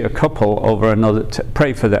I see a couple over another,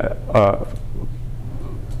 pray for that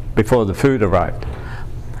before the food arrived.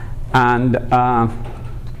 And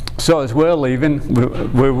so as we're leaving,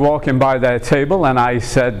 we're walking by their table, and I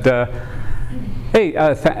said, hey,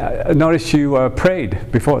 I noticed you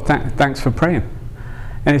prayed before. Thanks for praying.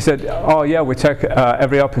 And he said, oh yeah, we take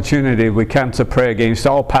every opportunity we can to pray against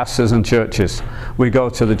all pastors and churches. We go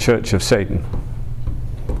to the church of Satan.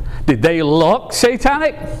 Did they look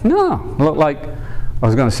satanic? No, look like, I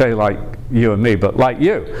was going to say like you and me, but like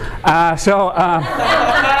you.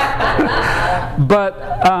 But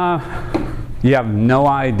you have no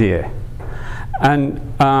idea. And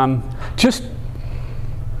just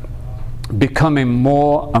becoming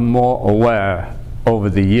more and more aware over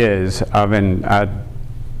the years, having had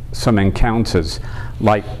some encounters,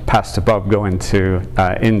 like Pastor Bob going to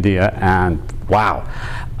India, and wow,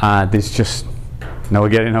 there's just no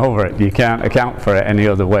getting over it. You can't account for it any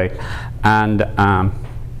other way. And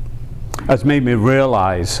has made me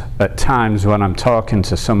realize at times when I'm talking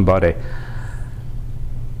to somebody,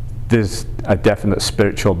 there's a definite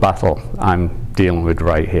spiritual battle I'm dealing with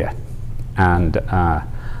right here. And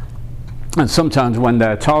sometimes when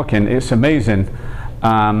they're talking, it's amazing.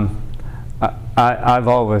 I've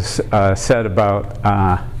always said about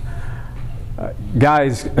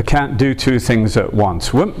guys can't do two things at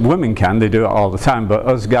once. Women can, they do it all the time, but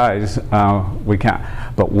us guys, we can't.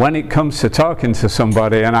 But when it comes to talking to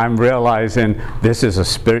somebody and I'm realizing this is a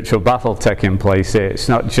spiritual battle taking place here, it's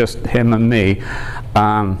not just him and me,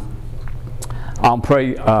 I'll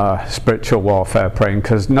pray spiritual warfare praying,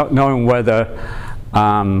 because not knowing whether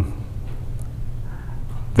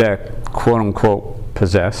they're quote-unquote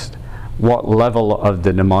possessed, what level of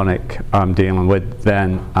the demonic I'm dealing with,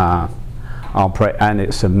 then I'll pray. And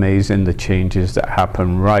it's amazing the changes that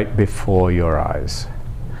happen right before your eyes.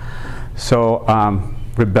 So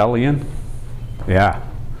rebellion, yeah.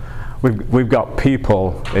 We've got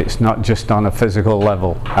people, it's not just on a physical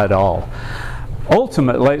level at all.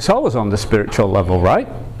 Ultimately, it's always on the spiritual level, right?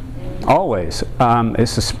 Always.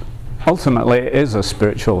 Ultimately, it is a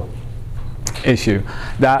spiritual issue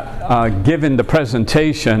that given the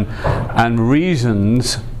presentation and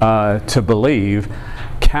reasons to believe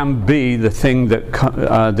can be the thing that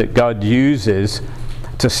that God uses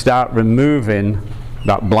to start removing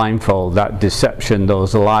that blindfold, that deception,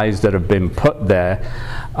 those lies that have been put there,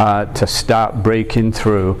 to start breaking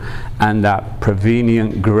through, and that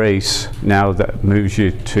prevenient grace now that moves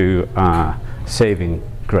you to saving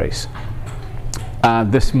grace.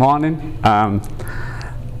 This morning,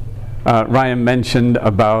 Ryan mentioned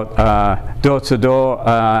about door-to-door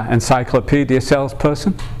encyclopedia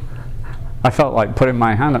salesperson. I felt like putting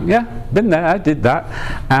my hand up. Yeah, been there, I did that.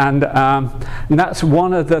 And that's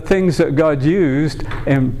one of the things that God used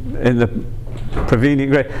in the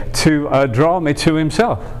prevenient grace to draw me to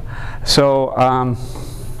himself. So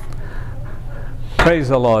praise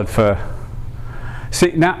the Lord for...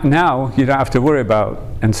 See, now you don't have to worry about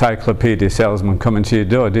encyclopedia salesman coming to your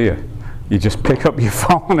door, do you? You just pick up your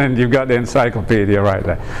phone and you've got the encyclopedia right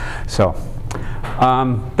there. So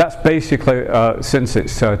that's basically, since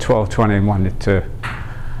it's 12:20, wanted to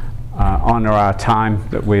honor our time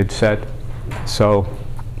that we had said. So,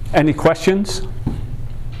 any questions?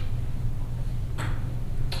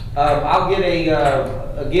 I'll get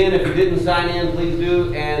again, if you didn't sign in, please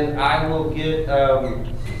do, and I will get,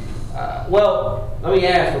 well, let me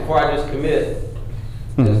ask before I just commit,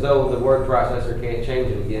 as though the word processor can't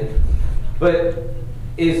change it again. But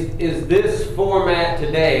is this format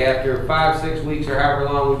today, after 5-6 weeks or however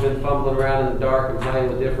long we've been fumbling around in the dark and playing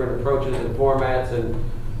with different approaches and formats, and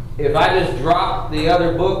if I just drop the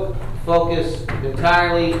other book, focus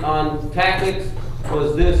entirely on tactics,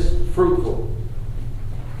 was this fruitful?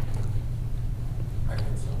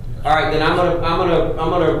 All right, then I'm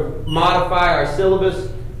gonna modify our syllabus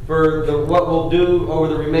for what we'll do over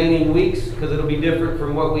the remaining weeks, because it'll be different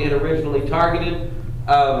from what we had originally targeted,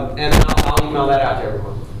 and I'll email that out to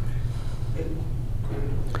everyone.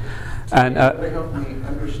 And to help me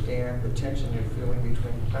understand the tension you're feeling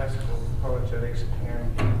between classical apologetics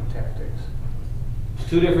and tactics. It's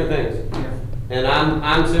two different things. Yeah. And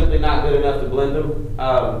I'm simply not good enough to blend them.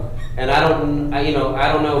 And I don't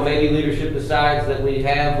know, maybe leadership decides that we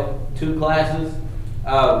have 2 classes.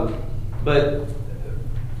 But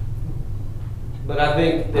I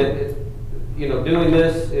think that, doing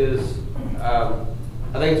this is, I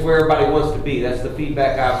think it's where everybody wants to be. That's the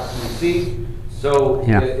feedback I've received. So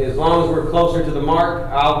as long as we're closer to the mark,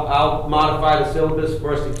 I'll modify the syllabus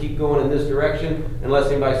for us to keep going in this direction, unless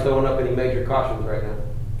anybody's throwing up any major cautions right now.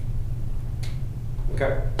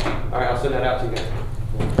 Okay. All right, I'll send that out to you guys.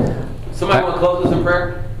 Somebody want to close this in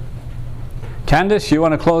prayer? Candace, you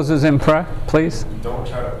want to close us in prayer, please? Don't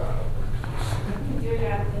try to